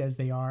presented as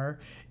they are,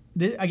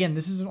 again,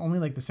 this is only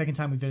like the second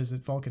time we visit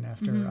Vulcan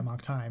after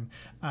Amok Time.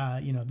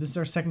 This is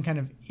our second kind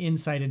of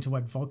insight into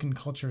what Vulcan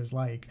culture is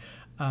like.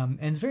 And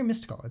it's very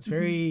mystical. It's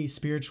very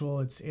spiritual.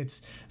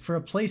 It's for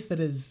a place that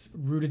is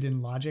rooted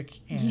in logic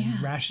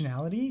and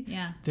rationality.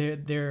 Yeah.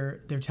 Their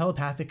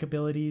telepathic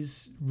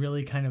abilities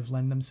really kind of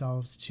lend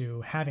themselves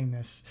to having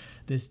this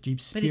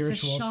deep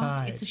spiritual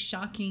side. It's a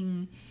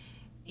shocking...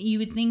 You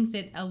would think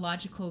that a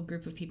logical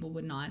group of people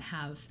would not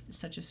have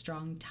such a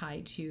strong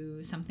tie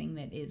to something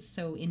that is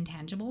so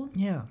intangible.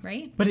 Yeah.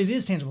 Right? But it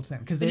is tangible to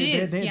them because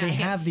they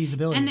have these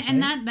abilities.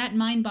 And that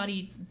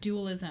mind-body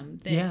dualism,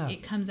 that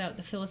it comes out,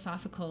 the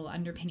philosophical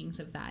underpinnings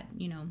of that,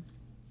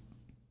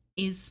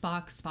 is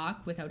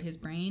Spock without his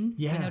brain?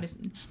 Yeah. Without his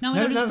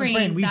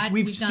brain.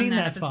 We've seen done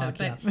that episode,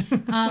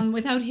 Spock, but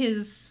without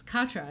his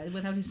Katra,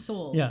 without his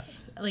soul. Yeah.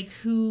 Like,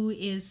 who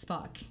is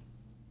Spock?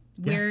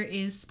 Where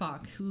is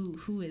Spock?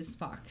 Who is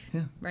Spock?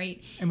 Yeah.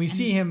 Right? And we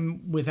see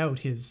him without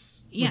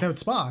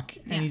Spock,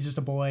 and he's just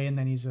a boy, and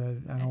then he's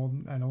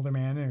an older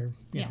man, or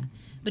you know.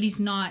 But he's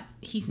not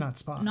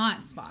Spock.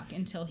 Not Spock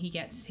until he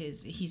gets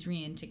he's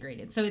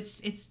reintegrated. So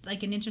it's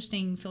like an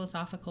interesting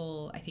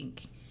philosophical, I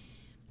think,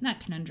 not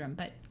conundrum,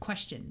 but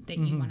question that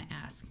you want to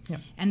ask. Yeah.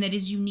 And that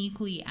is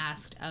uniquely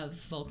asked of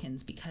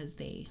Vulcans because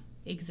they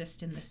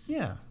exist in this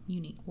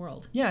unique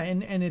world. Yeah,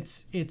 and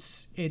it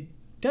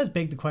does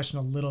beg the question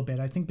a little bit.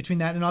 I think between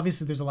that and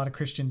obviously there's a lot of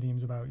Christian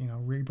themes about,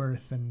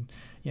 rebirth and,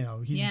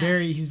 he's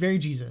very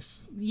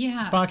Jesus.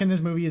 Yeah. Spock in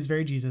this movie is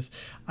very Jesus.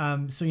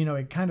 So,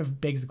 it kind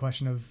of begs the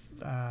question of,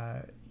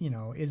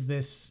 is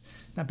this,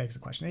 not begs the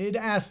question, it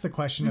asks the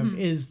question of,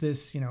 is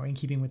this, in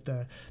keeping with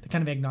the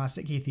kind of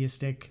agnostic,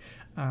 atheistic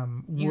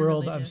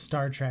world of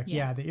Star Trek?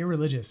 Yeah, the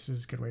irreligious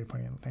is a good way to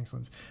put it. Thanks,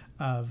 Linz.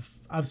 Of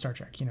Star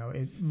Trek.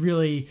 It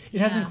really, it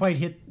hasn't quite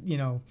hit,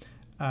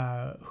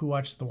 Who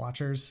Watches the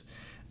Watchers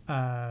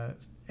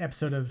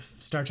episode of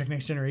Star Trek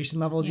Next Generation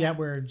levels yet,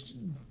 where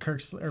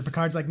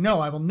Picard's like, no,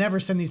 I will never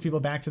send these people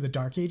back to the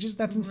Dark Ages.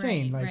 That's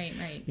insane. Right.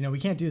 We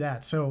can't do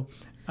that. So,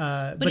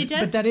 but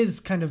that is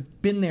kind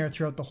of been there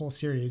throughout the whole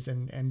series,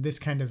 and this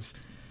kind of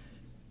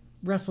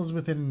wrestles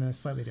with it in a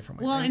slightly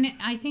different way. Well, right? and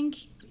I think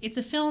it's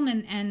a film,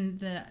 and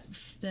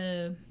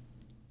the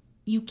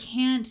you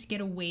can't get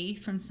away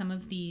from some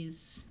of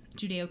these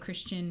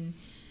Judeo-Christian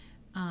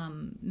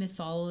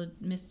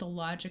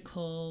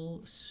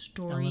mythological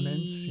story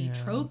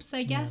elements, tropes,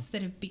 I guess,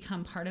 that have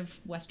become part of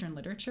Western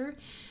literature.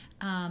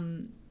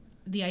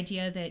 The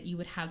idea that you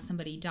would have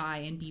somebody die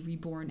and be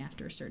reborn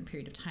after a certain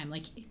period of time,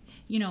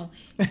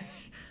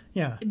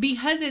 yeah,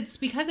 because it's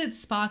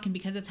Spock and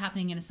because it's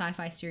happening in a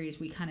sci-fi series,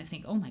 we kind of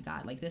think, oh my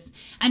god, like this,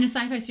 and a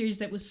sci-fi series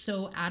that was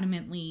so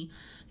adamantly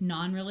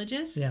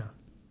non-religious,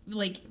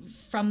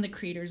 from the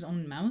creator's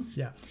own mouth,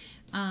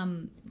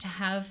 to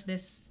have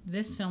this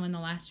film and the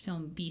last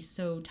film be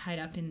so tied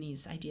up in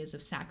these ideas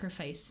of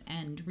sacrifice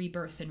and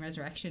rebirth and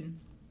resurrection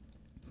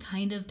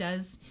kind of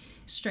does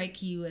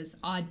strike you as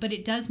odd, but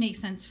it does make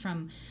sense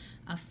from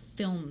a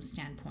film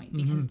standpoint,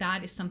 because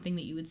that is something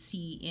that you would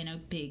see in a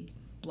big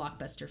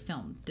blockbuster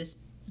film, this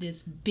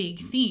big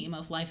theme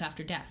of life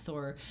after death,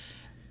 or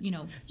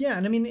yeah,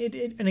 and I mean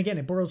it and again,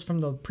 it borrows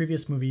from the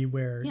previous movie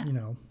where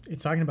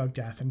it's talking about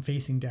death and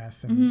facing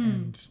death,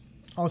 and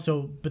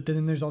also, but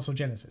then there's also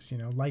Genesis,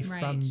 life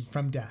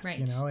from death,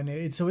 and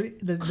it's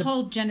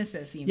called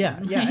Genesis, even.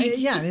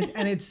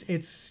 and it's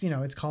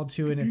it's called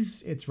to, and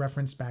it's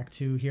referenced back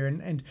to here,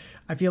 and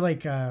I feel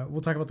like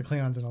we'll talk about the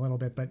Klingons in a little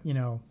bit, but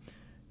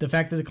the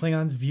fact that the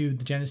Klingons viewed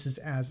the Genesis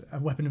as a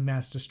weapon of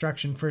mass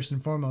destruction first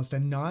and foremost,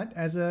 and not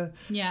as a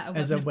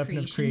weapon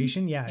of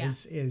creation,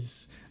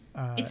 is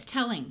it's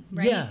telling,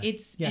 right?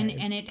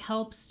 And it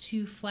helps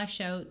to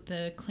flesh out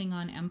the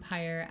Klingon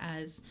Empire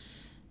as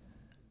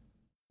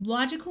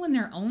logical in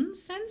their own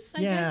sense, I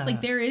guess.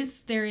 Like there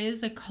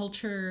is a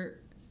culture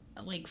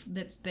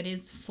that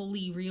is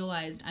fully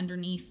realized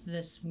underneath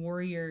this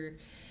warrior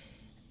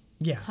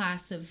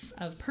class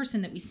of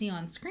person that we see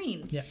on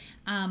screen.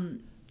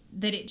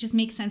 That it just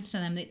makes sense to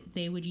them that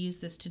they would use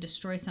this to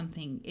destroy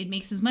something. It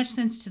makes as much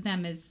sense to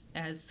them as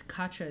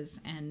Katras,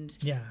 and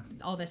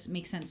all this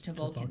makes sense to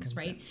Vulcans,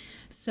 right? Yeah.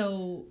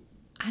 So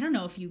I don't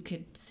know if you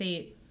could say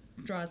it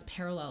draws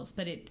parallels,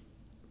 but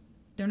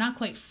they're not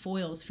quite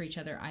foils for each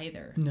other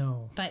either.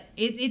 No. But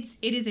it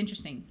is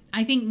interesting.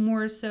 I think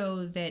more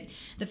so that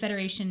the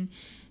Federation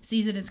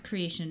sees it as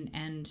creation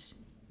and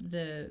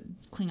the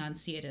Klingons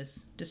see it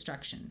as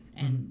destruction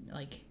and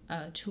like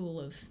a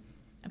tool of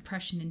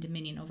oppression and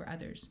dominion over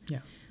others.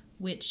 Yeah.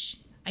 Which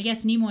I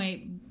guess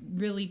Nimoy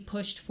really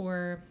pushed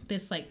for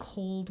this like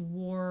Cold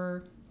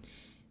War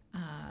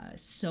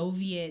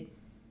Soviet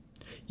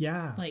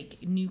like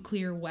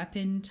nuclear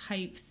weapon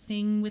type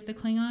thing with the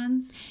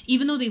Klingons,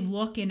 even though they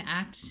look and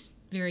act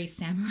very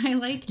samurai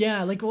like.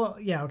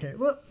 Okay.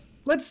 Well,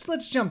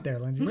 let's jump there,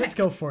 Lindsay. Okay. Let's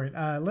go for it.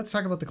 Let's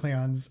talk about the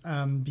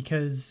Klingons,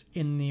 because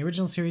in the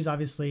original series,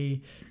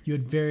 obviously, you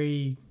had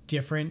very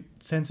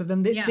different sense of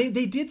them.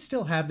 They did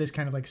still have this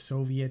kind of like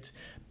Soviet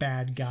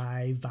bad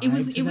guy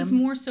vibe. It was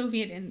more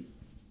Soviet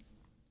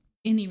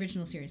in the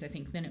original series, I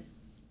think, than it.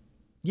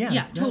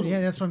 Totally.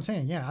 Yeah, that's what I'm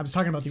saying. Yeah, I was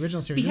talking about the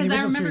original series. Because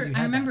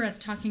I remember us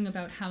talking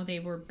about how they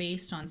were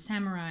based on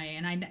samurai,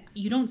 and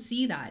you don't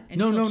see that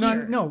until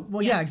here. No.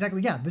 Well, yeah,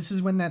 exactly. Yeah, this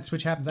is when that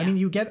switch happens. Yeah. I mean,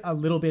 you get a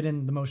little bit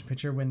in the motion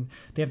picture when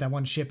they have that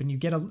one ship, and you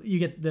get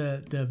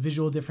the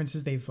visual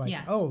differences. They've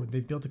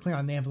they've built a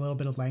Klingon. They have a little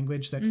bit of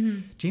language that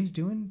James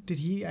Doohan, did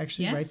he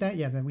actually write that?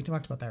 Yeah, then we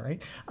talked about that, right?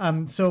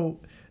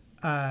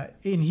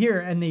 In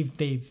here, and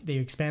they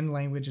expand the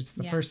language. It's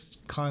the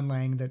first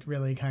conlang that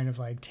really kind of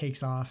like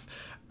takes off.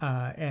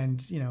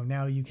 And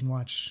now you can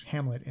watch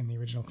Hamlet in the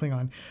original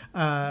Klingon,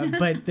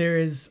 but there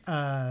is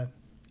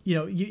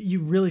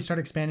you really start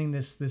expanding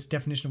this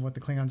definition of what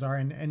the Klingons are,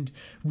 and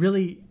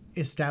really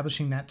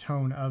establishing that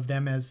tone of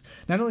them as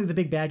not only the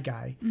big bad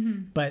guy,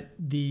 but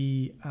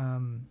the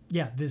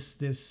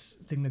this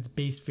thing that's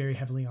based very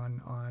heavily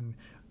on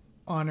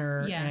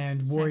honor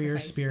and warrior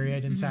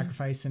spirit and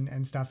sacrifice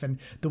and stuff, and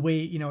the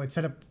way it's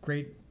set up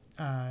great,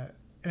 and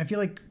I feel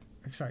like.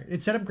 Sorry,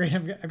 it's set up great.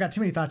 I've got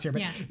too many thoughts here,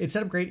 but it's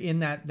set up great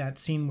in that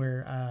scene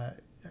where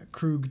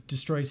Krug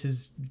destroys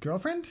his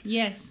girlfriend.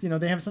 Yes. You know,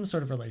 they have some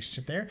sort of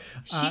relationship there.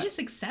 She just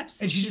accepts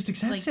it. And she just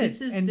accepts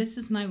it. This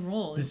is my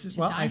role.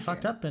 I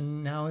fucked up,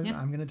 and now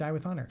I'm going to die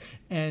with honor.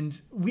 And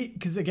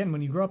because again,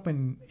 when you grow up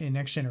in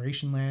Next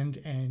Generation land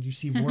and you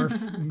see Worf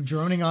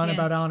droning on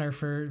about honor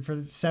for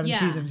 7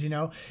 seasons, you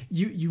know,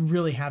 you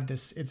really have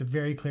this. It's a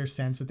very clear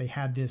sense that they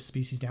had this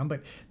species down,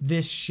 but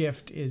this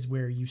shift is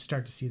where you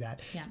start to see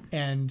that. Yeah.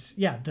 And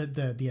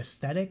the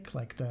aesthetic,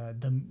 like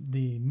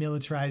the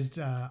militarized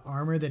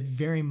armor that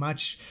very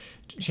much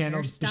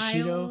channels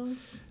Bushido.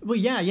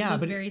 Well,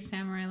 but very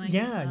samurai-like.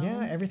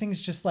 Yeah.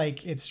 Everything's just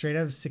like it's straight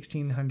out of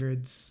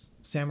 1600s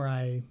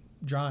samurai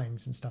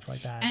drawings and stuff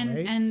like that. And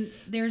right? and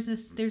there's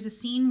a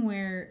scene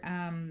where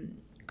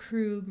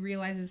Krug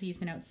realizes he's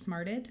been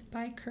outsmarted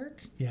by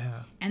Kirk.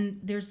 Yeah. And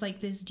there's like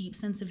this deep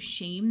sense of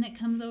shame that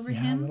comes over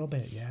him. Yeah, a little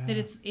bit. Yeah. That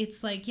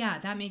it's like, yeah,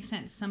 that makes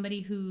sense.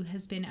 Somebody who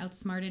has been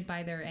outsmarted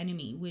by their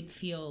enemy would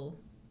feel,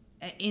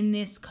 in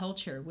this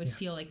culture, would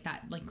feel like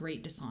that, like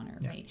great dishonor,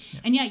 right?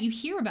 Yeah. And you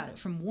hear about it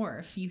from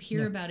Worf. You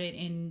hear about it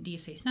in Deep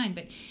Space Nine,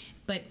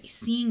 but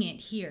seeing it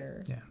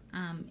here,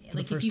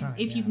 like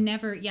if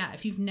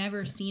you've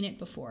never seen it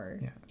before,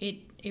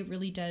 it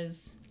really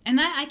does. And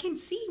I can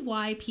see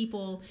why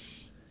people,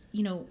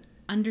 you know,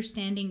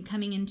 understanding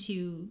coming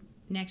into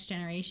Next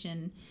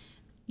Generation,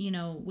 you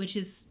know, which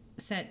is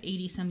set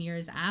 80 some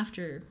years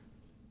after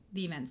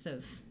the events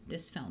of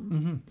this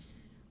film,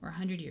 or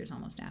 100 years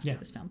almost after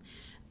this film,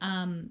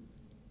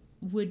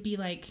 would be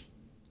like,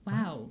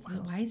 wow,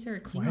 why is there a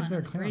Klingon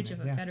on the bridge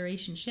of a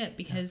Federation ship?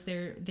 Because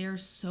they're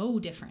so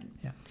different.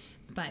 Yeah.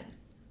 But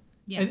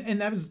yeah. And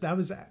that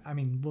was I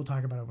mean, we'll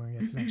talk about it when we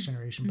get to Next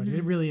Generation, but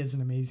it really is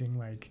an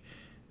amazing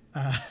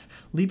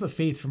leap of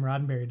faith from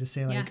Roddenberry to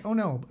say oh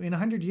no, in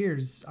 100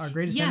 years our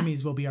greatest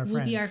enemies will be our friends.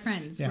 We'll be our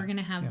friends. We're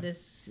gonna have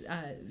this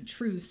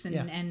truce,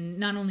 and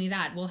not only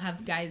that, we'll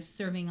have guys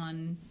serving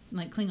on,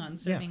 like Klingons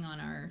serving on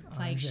our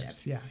flagship.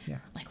 Yeah.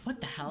 Like what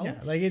the hell? Yeah,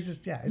 like it's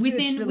just it's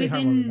within really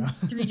within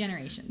 3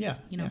 generations. Yeah,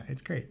 you know,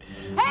 it's great.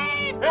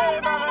 Hey,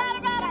 batter, batter,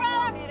 batter,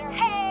 batter, batter.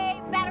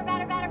 Hey, batter,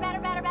 batter, batter,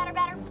 batter, batter, batter,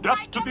 batter. Step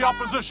to the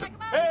opposition.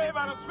 Hey,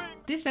 batter, swing.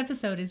 This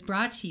episode is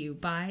brought to you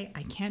by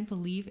I Can't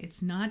Believe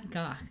It's Not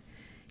Gah.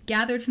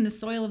 Gathered from the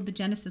soil of the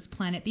Genesis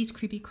planet, these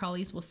creepy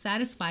crawlies will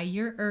satisfy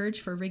your urge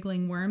for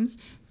wriggling worms,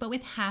 but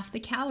with half the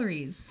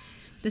calories.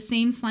 The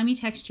same slimy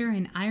texture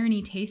and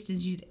irony taste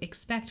as you'd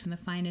expect from the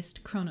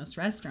finest Kronos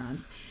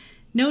restaurants.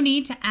 No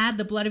need to add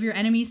the blood of your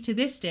enemies to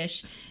this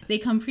dish. They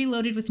come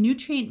preloaded with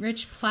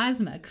nutrient-rich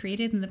plasma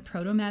created in the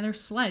proto-matter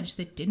sludge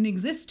that didn't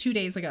exist 2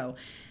 days ago.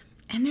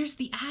 And there's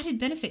the added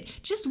benefit.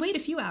 Just wait a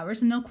few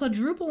hours and they'll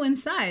quadruple in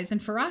size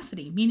and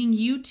ferocity, meaning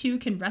you too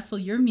can wrestle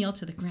your meal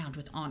to the ground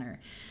with honor.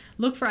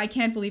 Look for I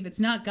Can't Believe It's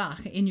Not Gah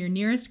in your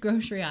nearest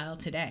grocery aisle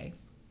today.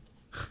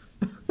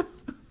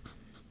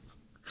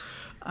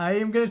 I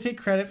am going to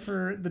take credit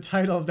for the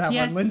title of that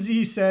one.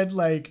 Lindsay said,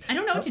 like... I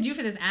don't know what to do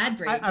for this ad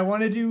break. I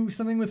want to do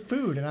something with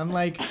food. And I'm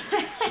like,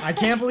 I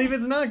can't believe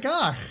it's not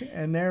Gah.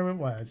 And there it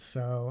was.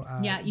 So,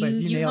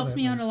 you helped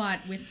me out a lot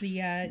with the,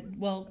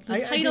 the title...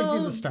 I gave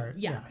you the start.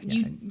 Yeah.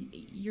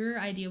 Your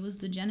idea was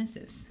the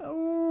Genesis.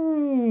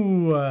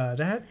 Oh,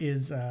 that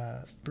is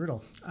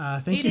brutal.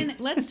 Thank you.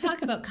 Let's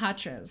talk about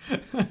Katras.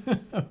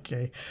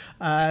 Okay.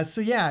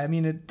 I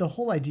mean, the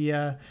whole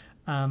idea...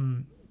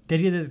 the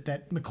idea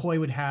that McCoy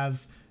would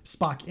have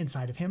Spock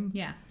inside of him.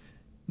 Yeah.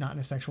 Not in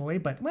a sexual way,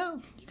 but,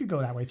 well, you could go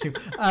that way too.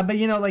 But,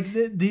 you know, like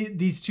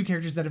these two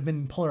characters that have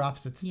been polar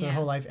opposites their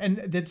whole life. And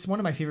that's one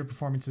of my favorite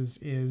performances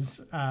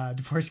is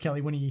DeForest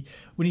Kelley when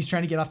he's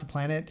trying to get off the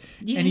planet.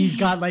 Yeah. And he's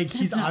got, like,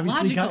 he's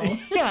obviously got...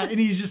 Yeah, and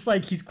he's just,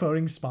 like, he's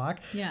quoting Spock.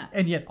 Yeah.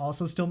 And yet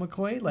also still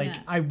McCoy. Like,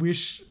 I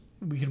wish...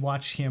 we could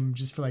watch him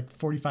just for like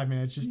 45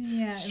 minutes, just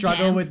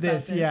struggle with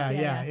this.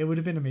 Yeah. It would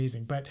have been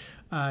amazing. But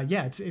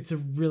it's a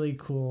really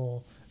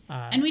cool...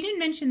 and we didn't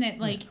mention that,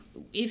 like,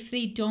 if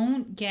they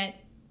don't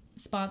get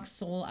Spock's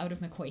soul out of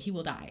McCoy, he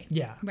will die.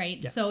 Yeah. Right?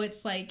 Yeah. So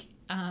it's like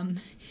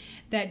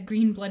that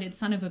green-blooded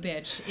son of a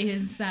bitch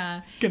is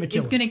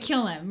gonna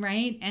kill him,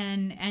 right?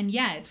 And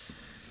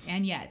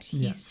yet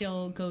he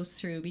still goes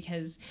through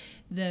because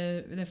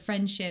the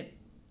friendship,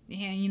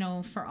 you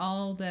know, for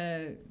all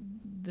the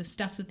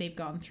stuff that they've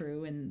gone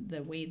through and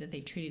the way that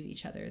they've treated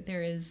each other,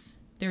 there is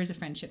a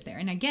friendship there.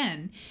 And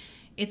again,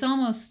 it's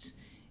almost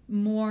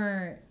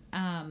more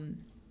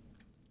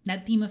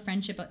that theme of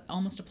friendship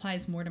almost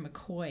applies more to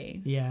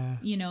McCoy. Yeah.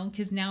 You know,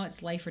 because now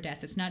it's life or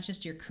death. It's not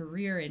just your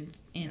career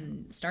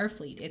in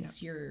Starfleet.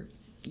 It's your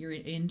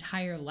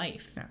entire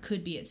life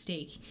could be at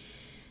stake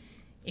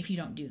if you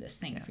don't do this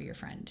thing for your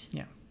friend.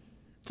 Yeah.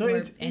 So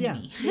it's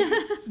enemy.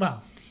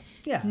 Well.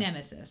 Yeah.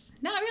 Nemesis.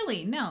 Not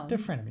really. No. They're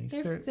frenemies.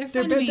 They're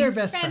frenemies. They're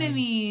best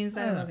frenemies.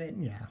 Friends. I love it.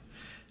 Yeah.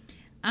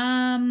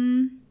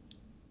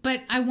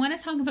 But I want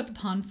to talk about the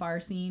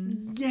Ponfar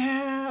scene.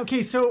 Yeah.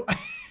 Okay. So,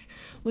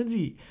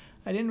 Lindsay,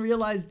 I didn't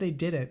realize they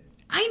did it.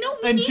 I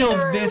know. Until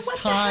neither. This what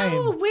time. The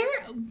hell?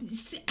 Where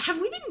have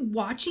we been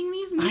watching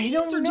these movies, I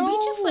don't know. Do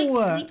we just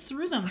like sleep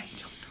through them? I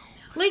don't know.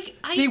 Like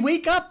they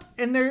wake up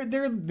and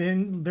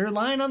they're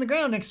lying on the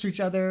ground next to each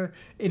other.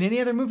 In any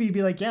other movie, you'd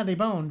be like, yeah, they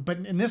boned.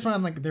 But in this one,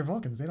 I'm like, they're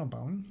Vulcans. They don't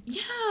bone.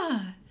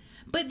 Yeah.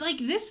 But like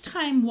this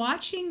time,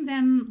 watching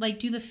them like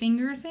do the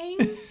finger thing,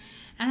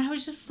 and I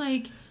was just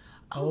like,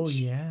 oh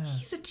yeah,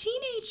 he's a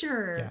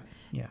teenager.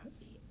 Yeah.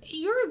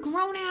 You're a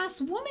grown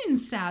ass woman,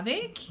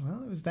 Saavik.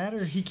 Well, it was that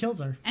or he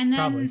kills her. And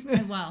then,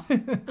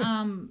 probably.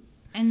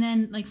 And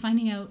then like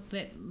finding out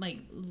that like,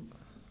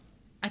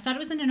 I thought it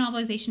was in a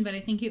novelization, but I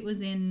think it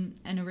was in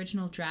an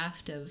original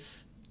draft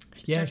of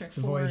Star Trek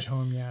The 4, Voyage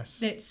Home,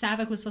 yes. that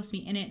Saavik was supposed to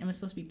be in it and was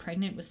supposed to be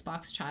pregnant with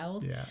Spock's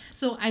child. Yeah.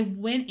 So I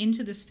went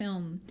into this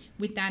film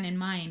with that in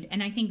mind,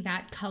 and I think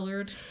that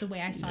colored the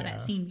way I saw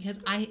that scene, because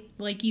I,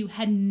 like you,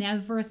 had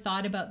never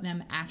thought about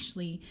them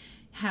actually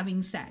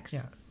having sex.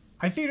 Yeah.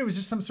 I figured it was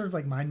just some sort of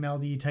like mind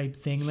meldy type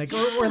thing, like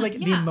or like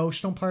the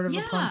emotional part of the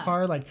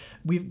Ponfar, like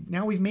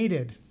we've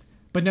mated.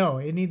 But no,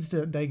 it needs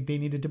to, like, they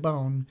needed to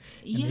bone,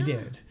 and they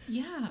did.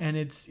 Yeah. And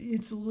it's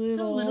a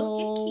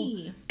little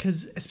icky.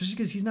 Especially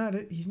because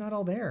he's not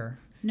all there.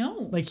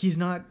 No. Like, he's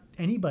not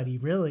anybody,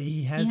 really.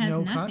 He has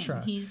no nothing.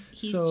 contra. He's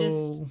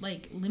just,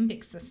 like,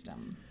 limbic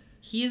system.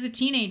 He is a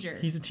teenager.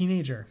 He's a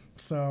teenager.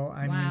 So,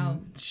 I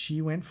mean,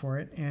 she went for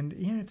it. And,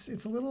 yeah,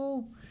 it's a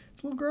little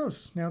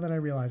gross now that I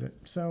realize it.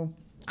 So...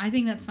 I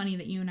think that's funny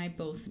that you and I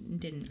both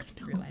didn't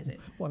realize it.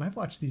 Well, and I've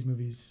watched these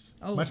movies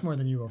much more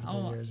than you over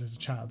the years as a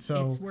child.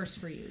 So it's worse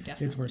for you,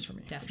 definitely. It's worse for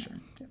me,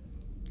 definitely. For sure.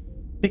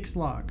 Yeah. Bix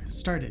log,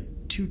 stardate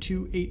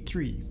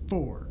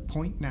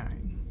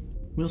 22834.9.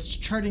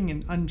 Whilst charting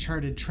an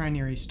uncharted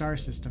trinary star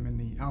system in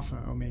the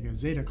Alpha Omega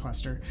Zeta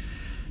cluster,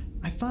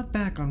 I thought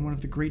back on one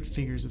of the great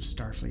figures of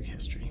Starfleet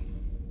history,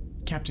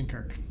 Captain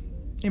Kirk.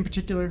 In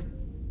particular,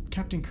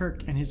 Captain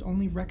Kirk and his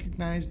only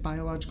recognized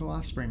biological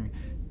offspring,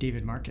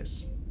 David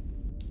Marcus.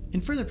 In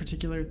further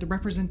particular, the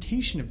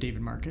representation of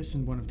David Marcus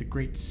in one of the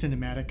great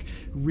cinematic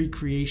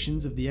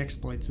recreations of the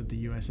exploits of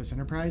the USS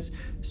Enterprise,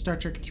 Star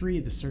Trek III: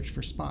 The Search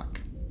for Spock.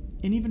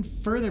 In even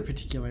further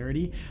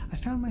particularity, I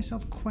found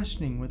myself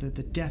questioning whether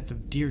the death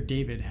of dear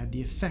David had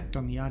the effect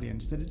on the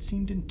audience that it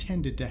seemed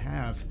intended to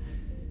have.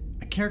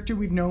 A character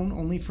we've known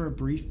only for a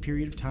brief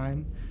period of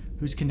time,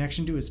 whose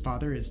connection to his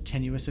father is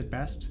tenuous at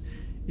best,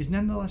 is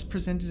nonetheless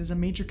presented as a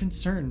major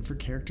concern for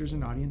characters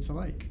and audience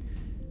alike.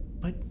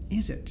 But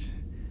is it?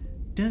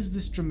 Does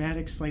this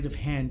dramatic sleight of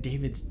hand,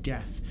 David's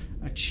death,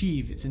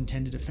 achieve its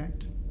intended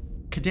effect?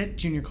 Cadet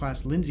Junior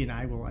Class Lindsay and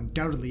I will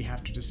undoubtedly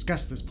have to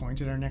discuss this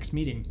point at our next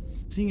meeting.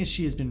 Seeing as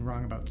she has been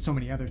wrong about so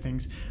many other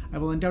things, I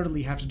will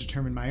undoubtedly have to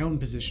determine my own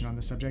position on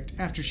the subject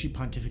after she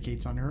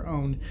pontificates on her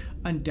own,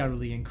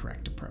 undoubtedly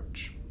incorrect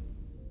approach.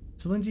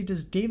 So Lindsay,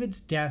 does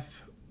David's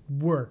death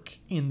work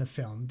in the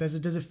film? Does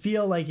it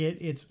feel like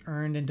it's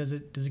earned, and does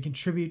it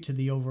contribute to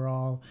the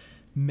overall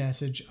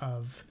message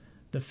of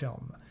the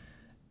film?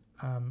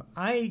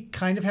 I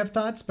kind of have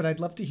thoughts, but I'd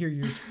love to hear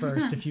yours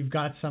first if you've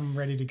got some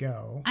ready to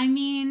go. I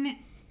mean,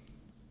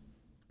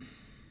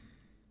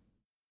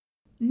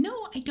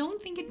 no, I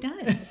don't think it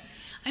does.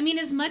 I mean,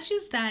 as much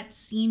as that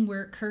scene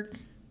where Kirk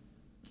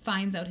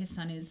finds out his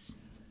son is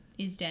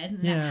dead,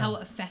 and how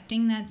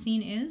affecting that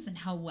scene is, and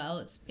how well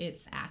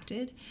it's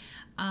acted,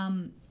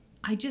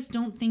 I just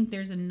don't think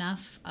there's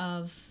enough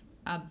of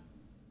a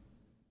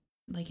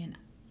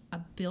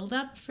build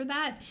up for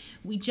that.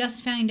 We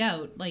just found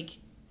out, like,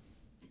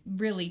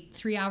 really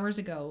 3 hours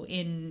ago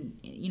in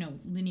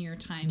linear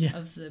time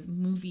of the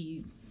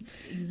movie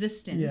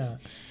existence,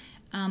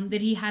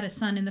 that he had a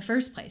son in the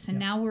first place, and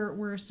now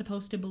we're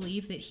supposed to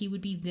believe that he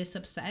would be this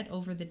upset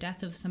over the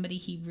death of somebody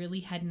he really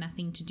had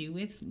nothing to do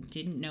with,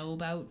 didn't know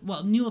about,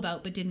 well, knew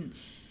about, but didn't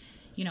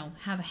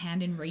have a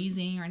hand in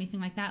raising or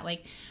anything like that.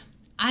 Like,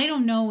 I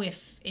don't know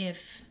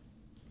if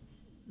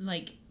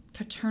like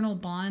paternal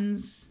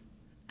bonds,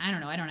 I don't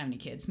know. I don't have any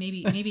kids.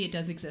 Maybe it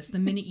does exist. The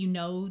minute you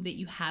know that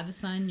you have a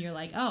son, you're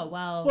like, oh,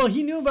 well. Well,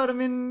 he knew about him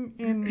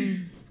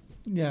in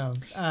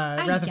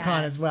Wrath of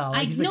Khan as well.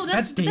 Like,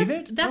 that's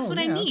David? That's what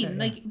I mean. Okay,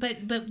 like,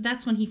 but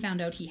that's when he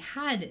found out he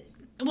had.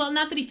 Well,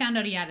 not that he found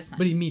out he had a son.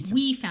 But he meets him.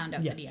 We found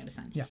out that he had a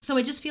son. Yeah. So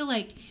I just feel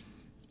like,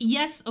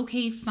 yes,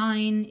 okay,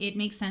 fine. It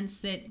makes sense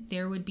that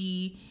there would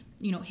be,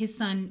 his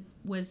son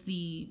was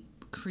the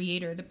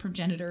creator, the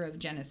progenitor of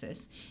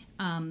Genesis,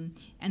 and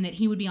that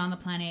he would be on the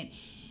planet.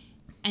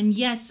 And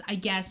yes, I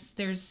guess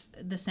there's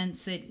the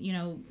sense that,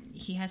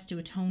 he has to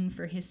atone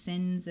for his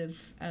sins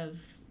of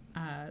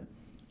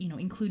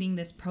including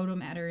this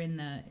proto-matter in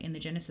the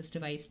Genesis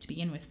device to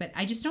begin with. But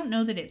I just don't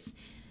know that it's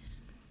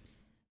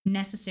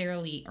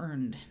necessarily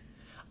earned.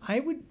 I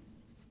would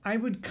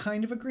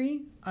kind of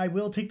agree. I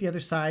will take the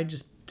other side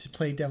just to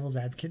play devil's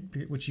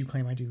advocate, which you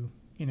claim I do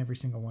in every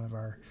single one of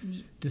our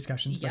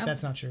discussions, but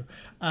that's not true.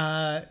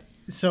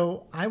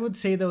 So I would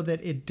say, though,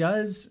 that it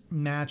does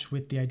match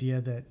with the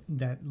idea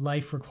that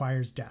life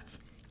requires death,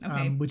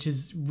 which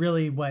is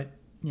really what,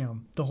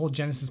 the whole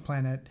Genesis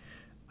planet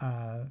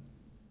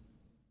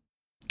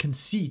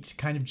conceit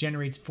kind of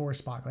generates for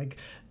Spock. Like,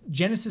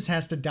 Genesis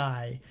has to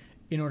die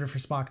in order for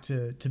Spock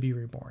to be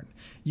reborn.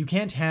 You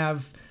can't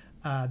have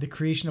the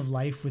creation of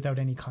life without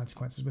any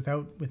consequences,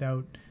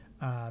 without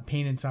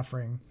pain and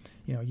suffering.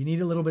 You know, you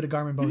need a little bit of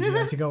Garmin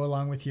Bozia to go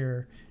along with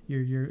your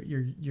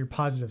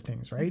positive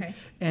things, right? Okay.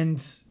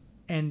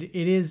 And it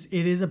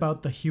is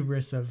about the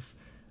hubris of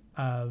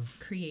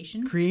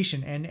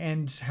creation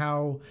and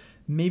how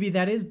maybe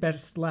that is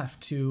best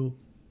left to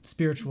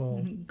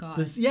spiritual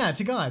gods.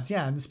 To gods,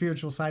 and the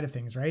spiritual side of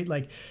things, right?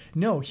 Like,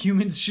 no,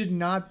 humans should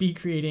not be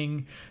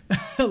creating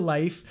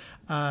life.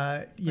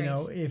 You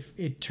know, if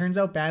it turns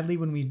out badly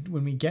when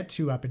we get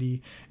too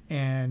uppity,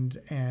 and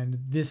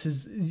this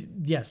is,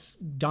 yes,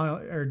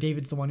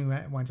 David's the one who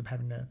winds up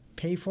having to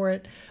pay for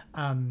it,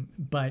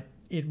 but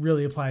it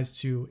really applies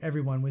to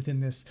everyone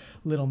within this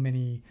little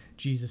mini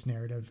Jesus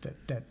narrative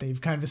that they've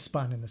kind of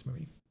spun in this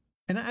movie.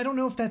 And I don't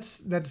know if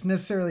that's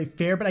necessarily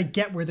fair, but I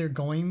get where they're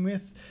going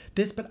with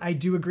this. But I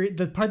do agree.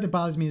 The part that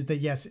bothers me is that,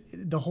 yes,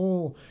 the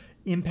whole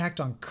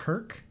impact on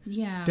Kirk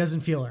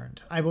doesn't feel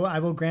earned. I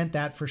will grant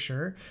that for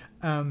sure.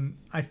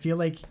 I feel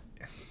like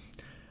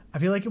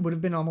it would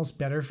have been almost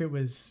better if it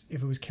was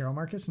Carol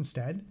Marcus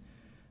instead,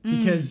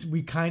 because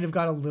we kind of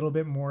got a little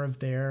bit more of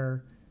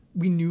their.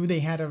 We knew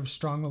they had a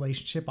strong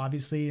relationship,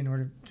 obviously, in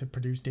order to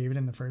produce David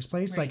in the first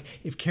place. Right.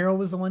 Like, if Carol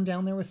was the one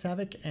down there with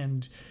Saavik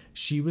and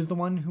she was the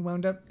one who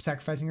wound up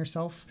sacrificing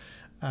herself,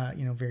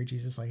 very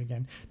Jesus-like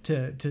again,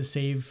 to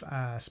save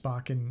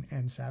Spock and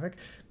Saavik,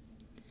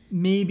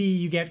 maybe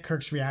you get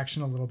Kirk's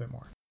reaction a little bit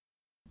more.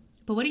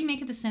 But what do you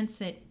make of the sense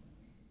that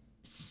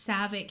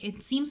Saavik,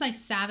 it seems like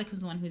Saavik was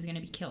the one who was going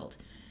to be killed,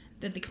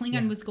 that the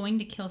Klingon was going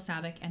to kill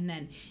Saavik, and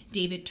then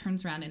David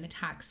turns around and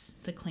attacks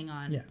the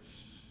Klingon. Yeah.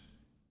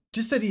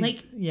 Just that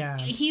he's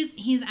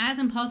he's as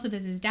impulsive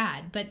as his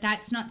dad, but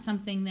that's not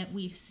something that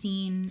we've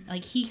seen.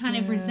 Like, he kind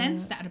of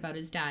resents that about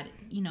his dad,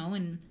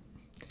 and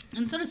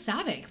so does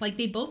Saavik. Like,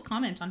 they both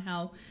comment on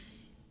how,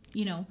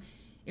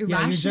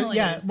 irrational it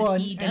is that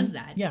he does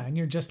that. Yeah, and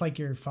you're just like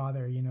your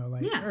father, you're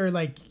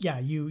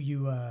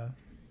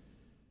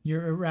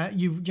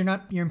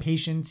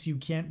impatient. You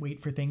can't wait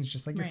for things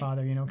just like your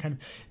father, kind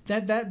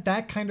of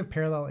that kind of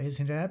parallel is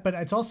hinted at, but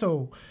it's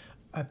also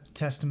a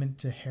testament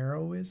to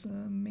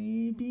heroism,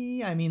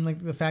 maybe. I mean, like,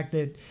 the fact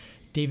that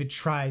David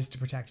tries to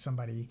protect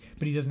somebody,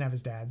 but he doesn't have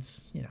his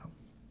dad's,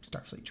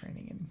 Starfleet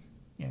training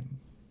and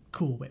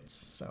cool wits.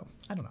 So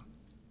I don't know.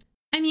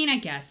 I mean, I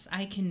guess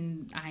I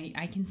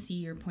can see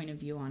your point of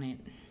view on it.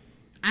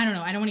 I don't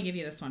know. I don't want to give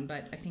you this one,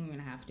 but I think I'm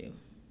gonna have to.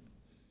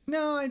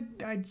 No,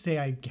 I'd say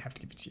I have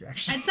to give it to you,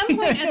 actually. At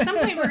some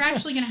point, we're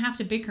actually gonna have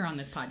to bicker on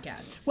this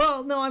podcast.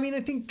 Well, no, I mean,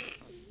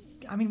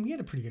 we had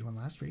a pretty good one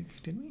last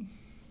week, didn't we?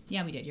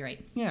 Yeah, we did. You're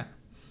right. Yeah,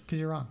 because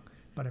you're wrong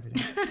about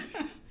everything.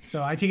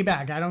 So I take it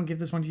back. I don't give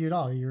this one to you at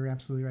all. You're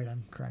absolutely right.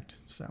 I'm correct.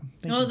 So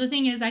thank you. The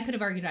thing is, I could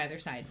have argued either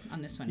side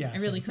on this one. Yeah, I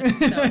really could have.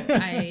 So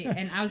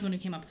I was the one who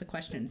came up with the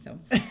question. So.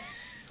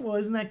 Well,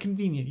 isn't that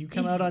convenient? You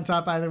come out on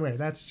top either way.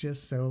 That's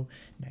just so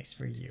nice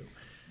for you.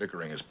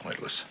 Bickering is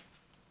pointless.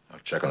 I'll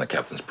check on the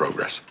captain's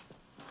progress.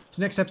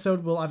 So next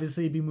episode, we'll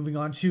obviously be moving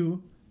on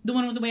to... The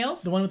one with the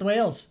whales? The one with the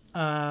whales.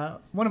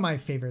 One of my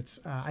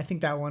favorites. I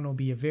think that one will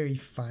be a very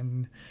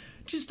fun...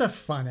 Just a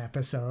fun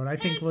episode. I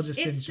think we'll just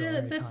enjoy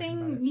the talking thing,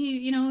 about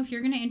it. if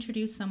you're going to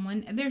introduce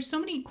someone, there's so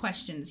many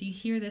questions. You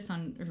hear this or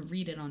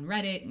read it on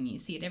Reddit, and you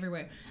see it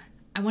everywhere.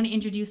 I want to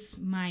introduce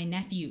my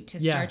nephew to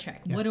Star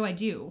Trek. Yeah. What do I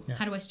do? Yeah.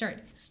 How do I start?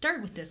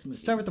 Start with this movie.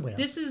 Start with the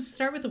whales.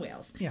 Start with the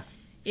whales. Yeah.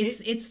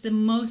 It's the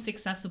most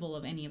accessible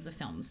of any of the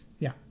films.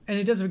 Yeah. And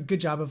it does a good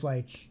job of,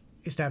 like,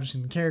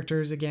 establishing the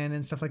characters again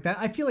and stuff like that.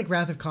 I feel like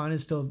Wrath of Khan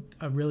is still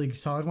a really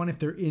solid one if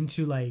they're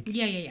into, like...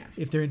 Yeah.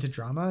 If they're into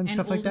drama and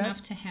stuff like that. And old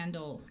enough to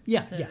handle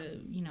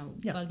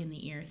bug in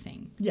the ear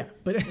thing. Yeah,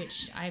 but...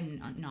 Which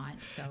I'm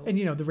not, so... And,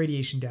 the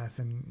radiation death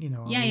and,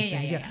 all these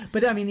things. Yeah.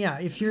 But, I mean,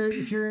 if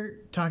you're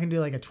talking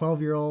to, like, a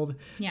 12-year-old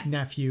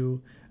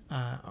nephew...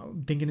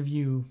 thinking of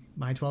you,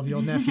 my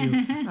 12-year-old nephew.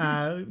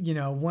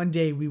 One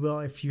day we will,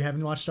 if you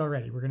haven't watched it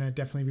already, we're going to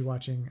definitely be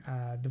watching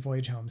The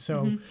Voyage Home.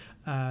 So,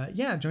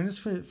 join us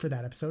for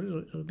that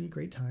episode. It'll be a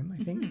great time,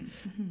 I think.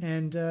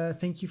 And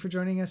thank you for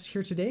joining us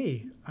here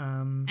today.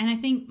 And I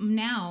think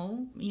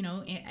now,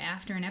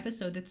 after an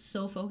episode that's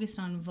so focused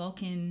on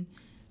Vulcan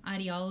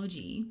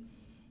ideology,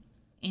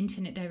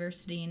 infinite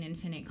diversity and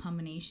infinite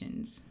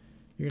combinations.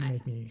 You're going to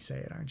make me say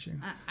it, aren't you?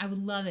 I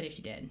would love it if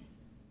you did.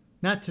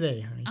 Not today,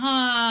 honey.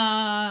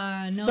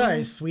 No.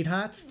 Sorry,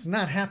 sweethearts. It's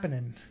not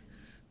happening.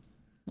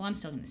 Well, I'm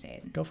still going to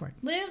say it. Go for it.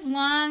 Live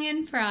long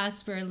and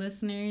prosper,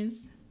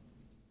 listeners.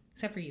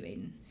 Except for you,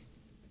 Aiden.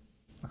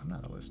 I'm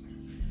not a listener.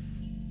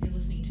 You're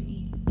listening to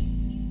me.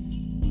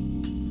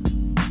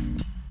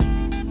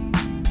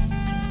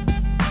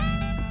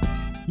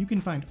 You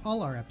can find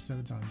all our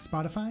episodes on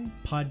Spotify,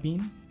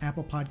 Podbean,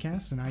 Apple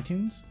Podcasts, and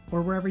iTunes,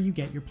 or wherever you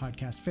get your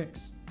podcast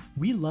fix.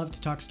 We love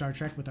to talk Star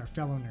Trek with our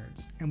fellow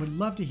nerds, and would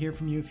love to hear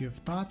from you if you have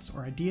thoughts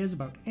or ideas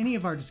about any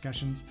of our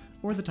discussions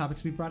or the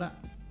topics we've brought up.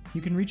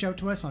 You can reach out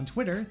to us on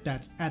Twitter,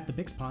 that's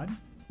 @TheBixPod,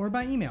 or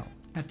by email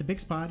at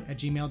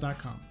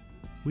thebixpod@gmail.com.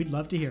 We'd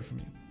love to hear from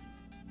you.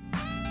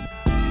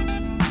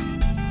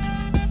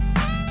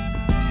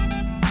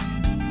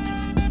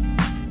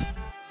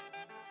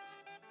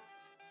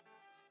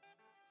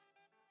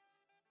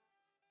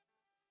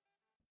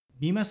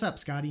 Beam us up,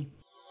 Scotty.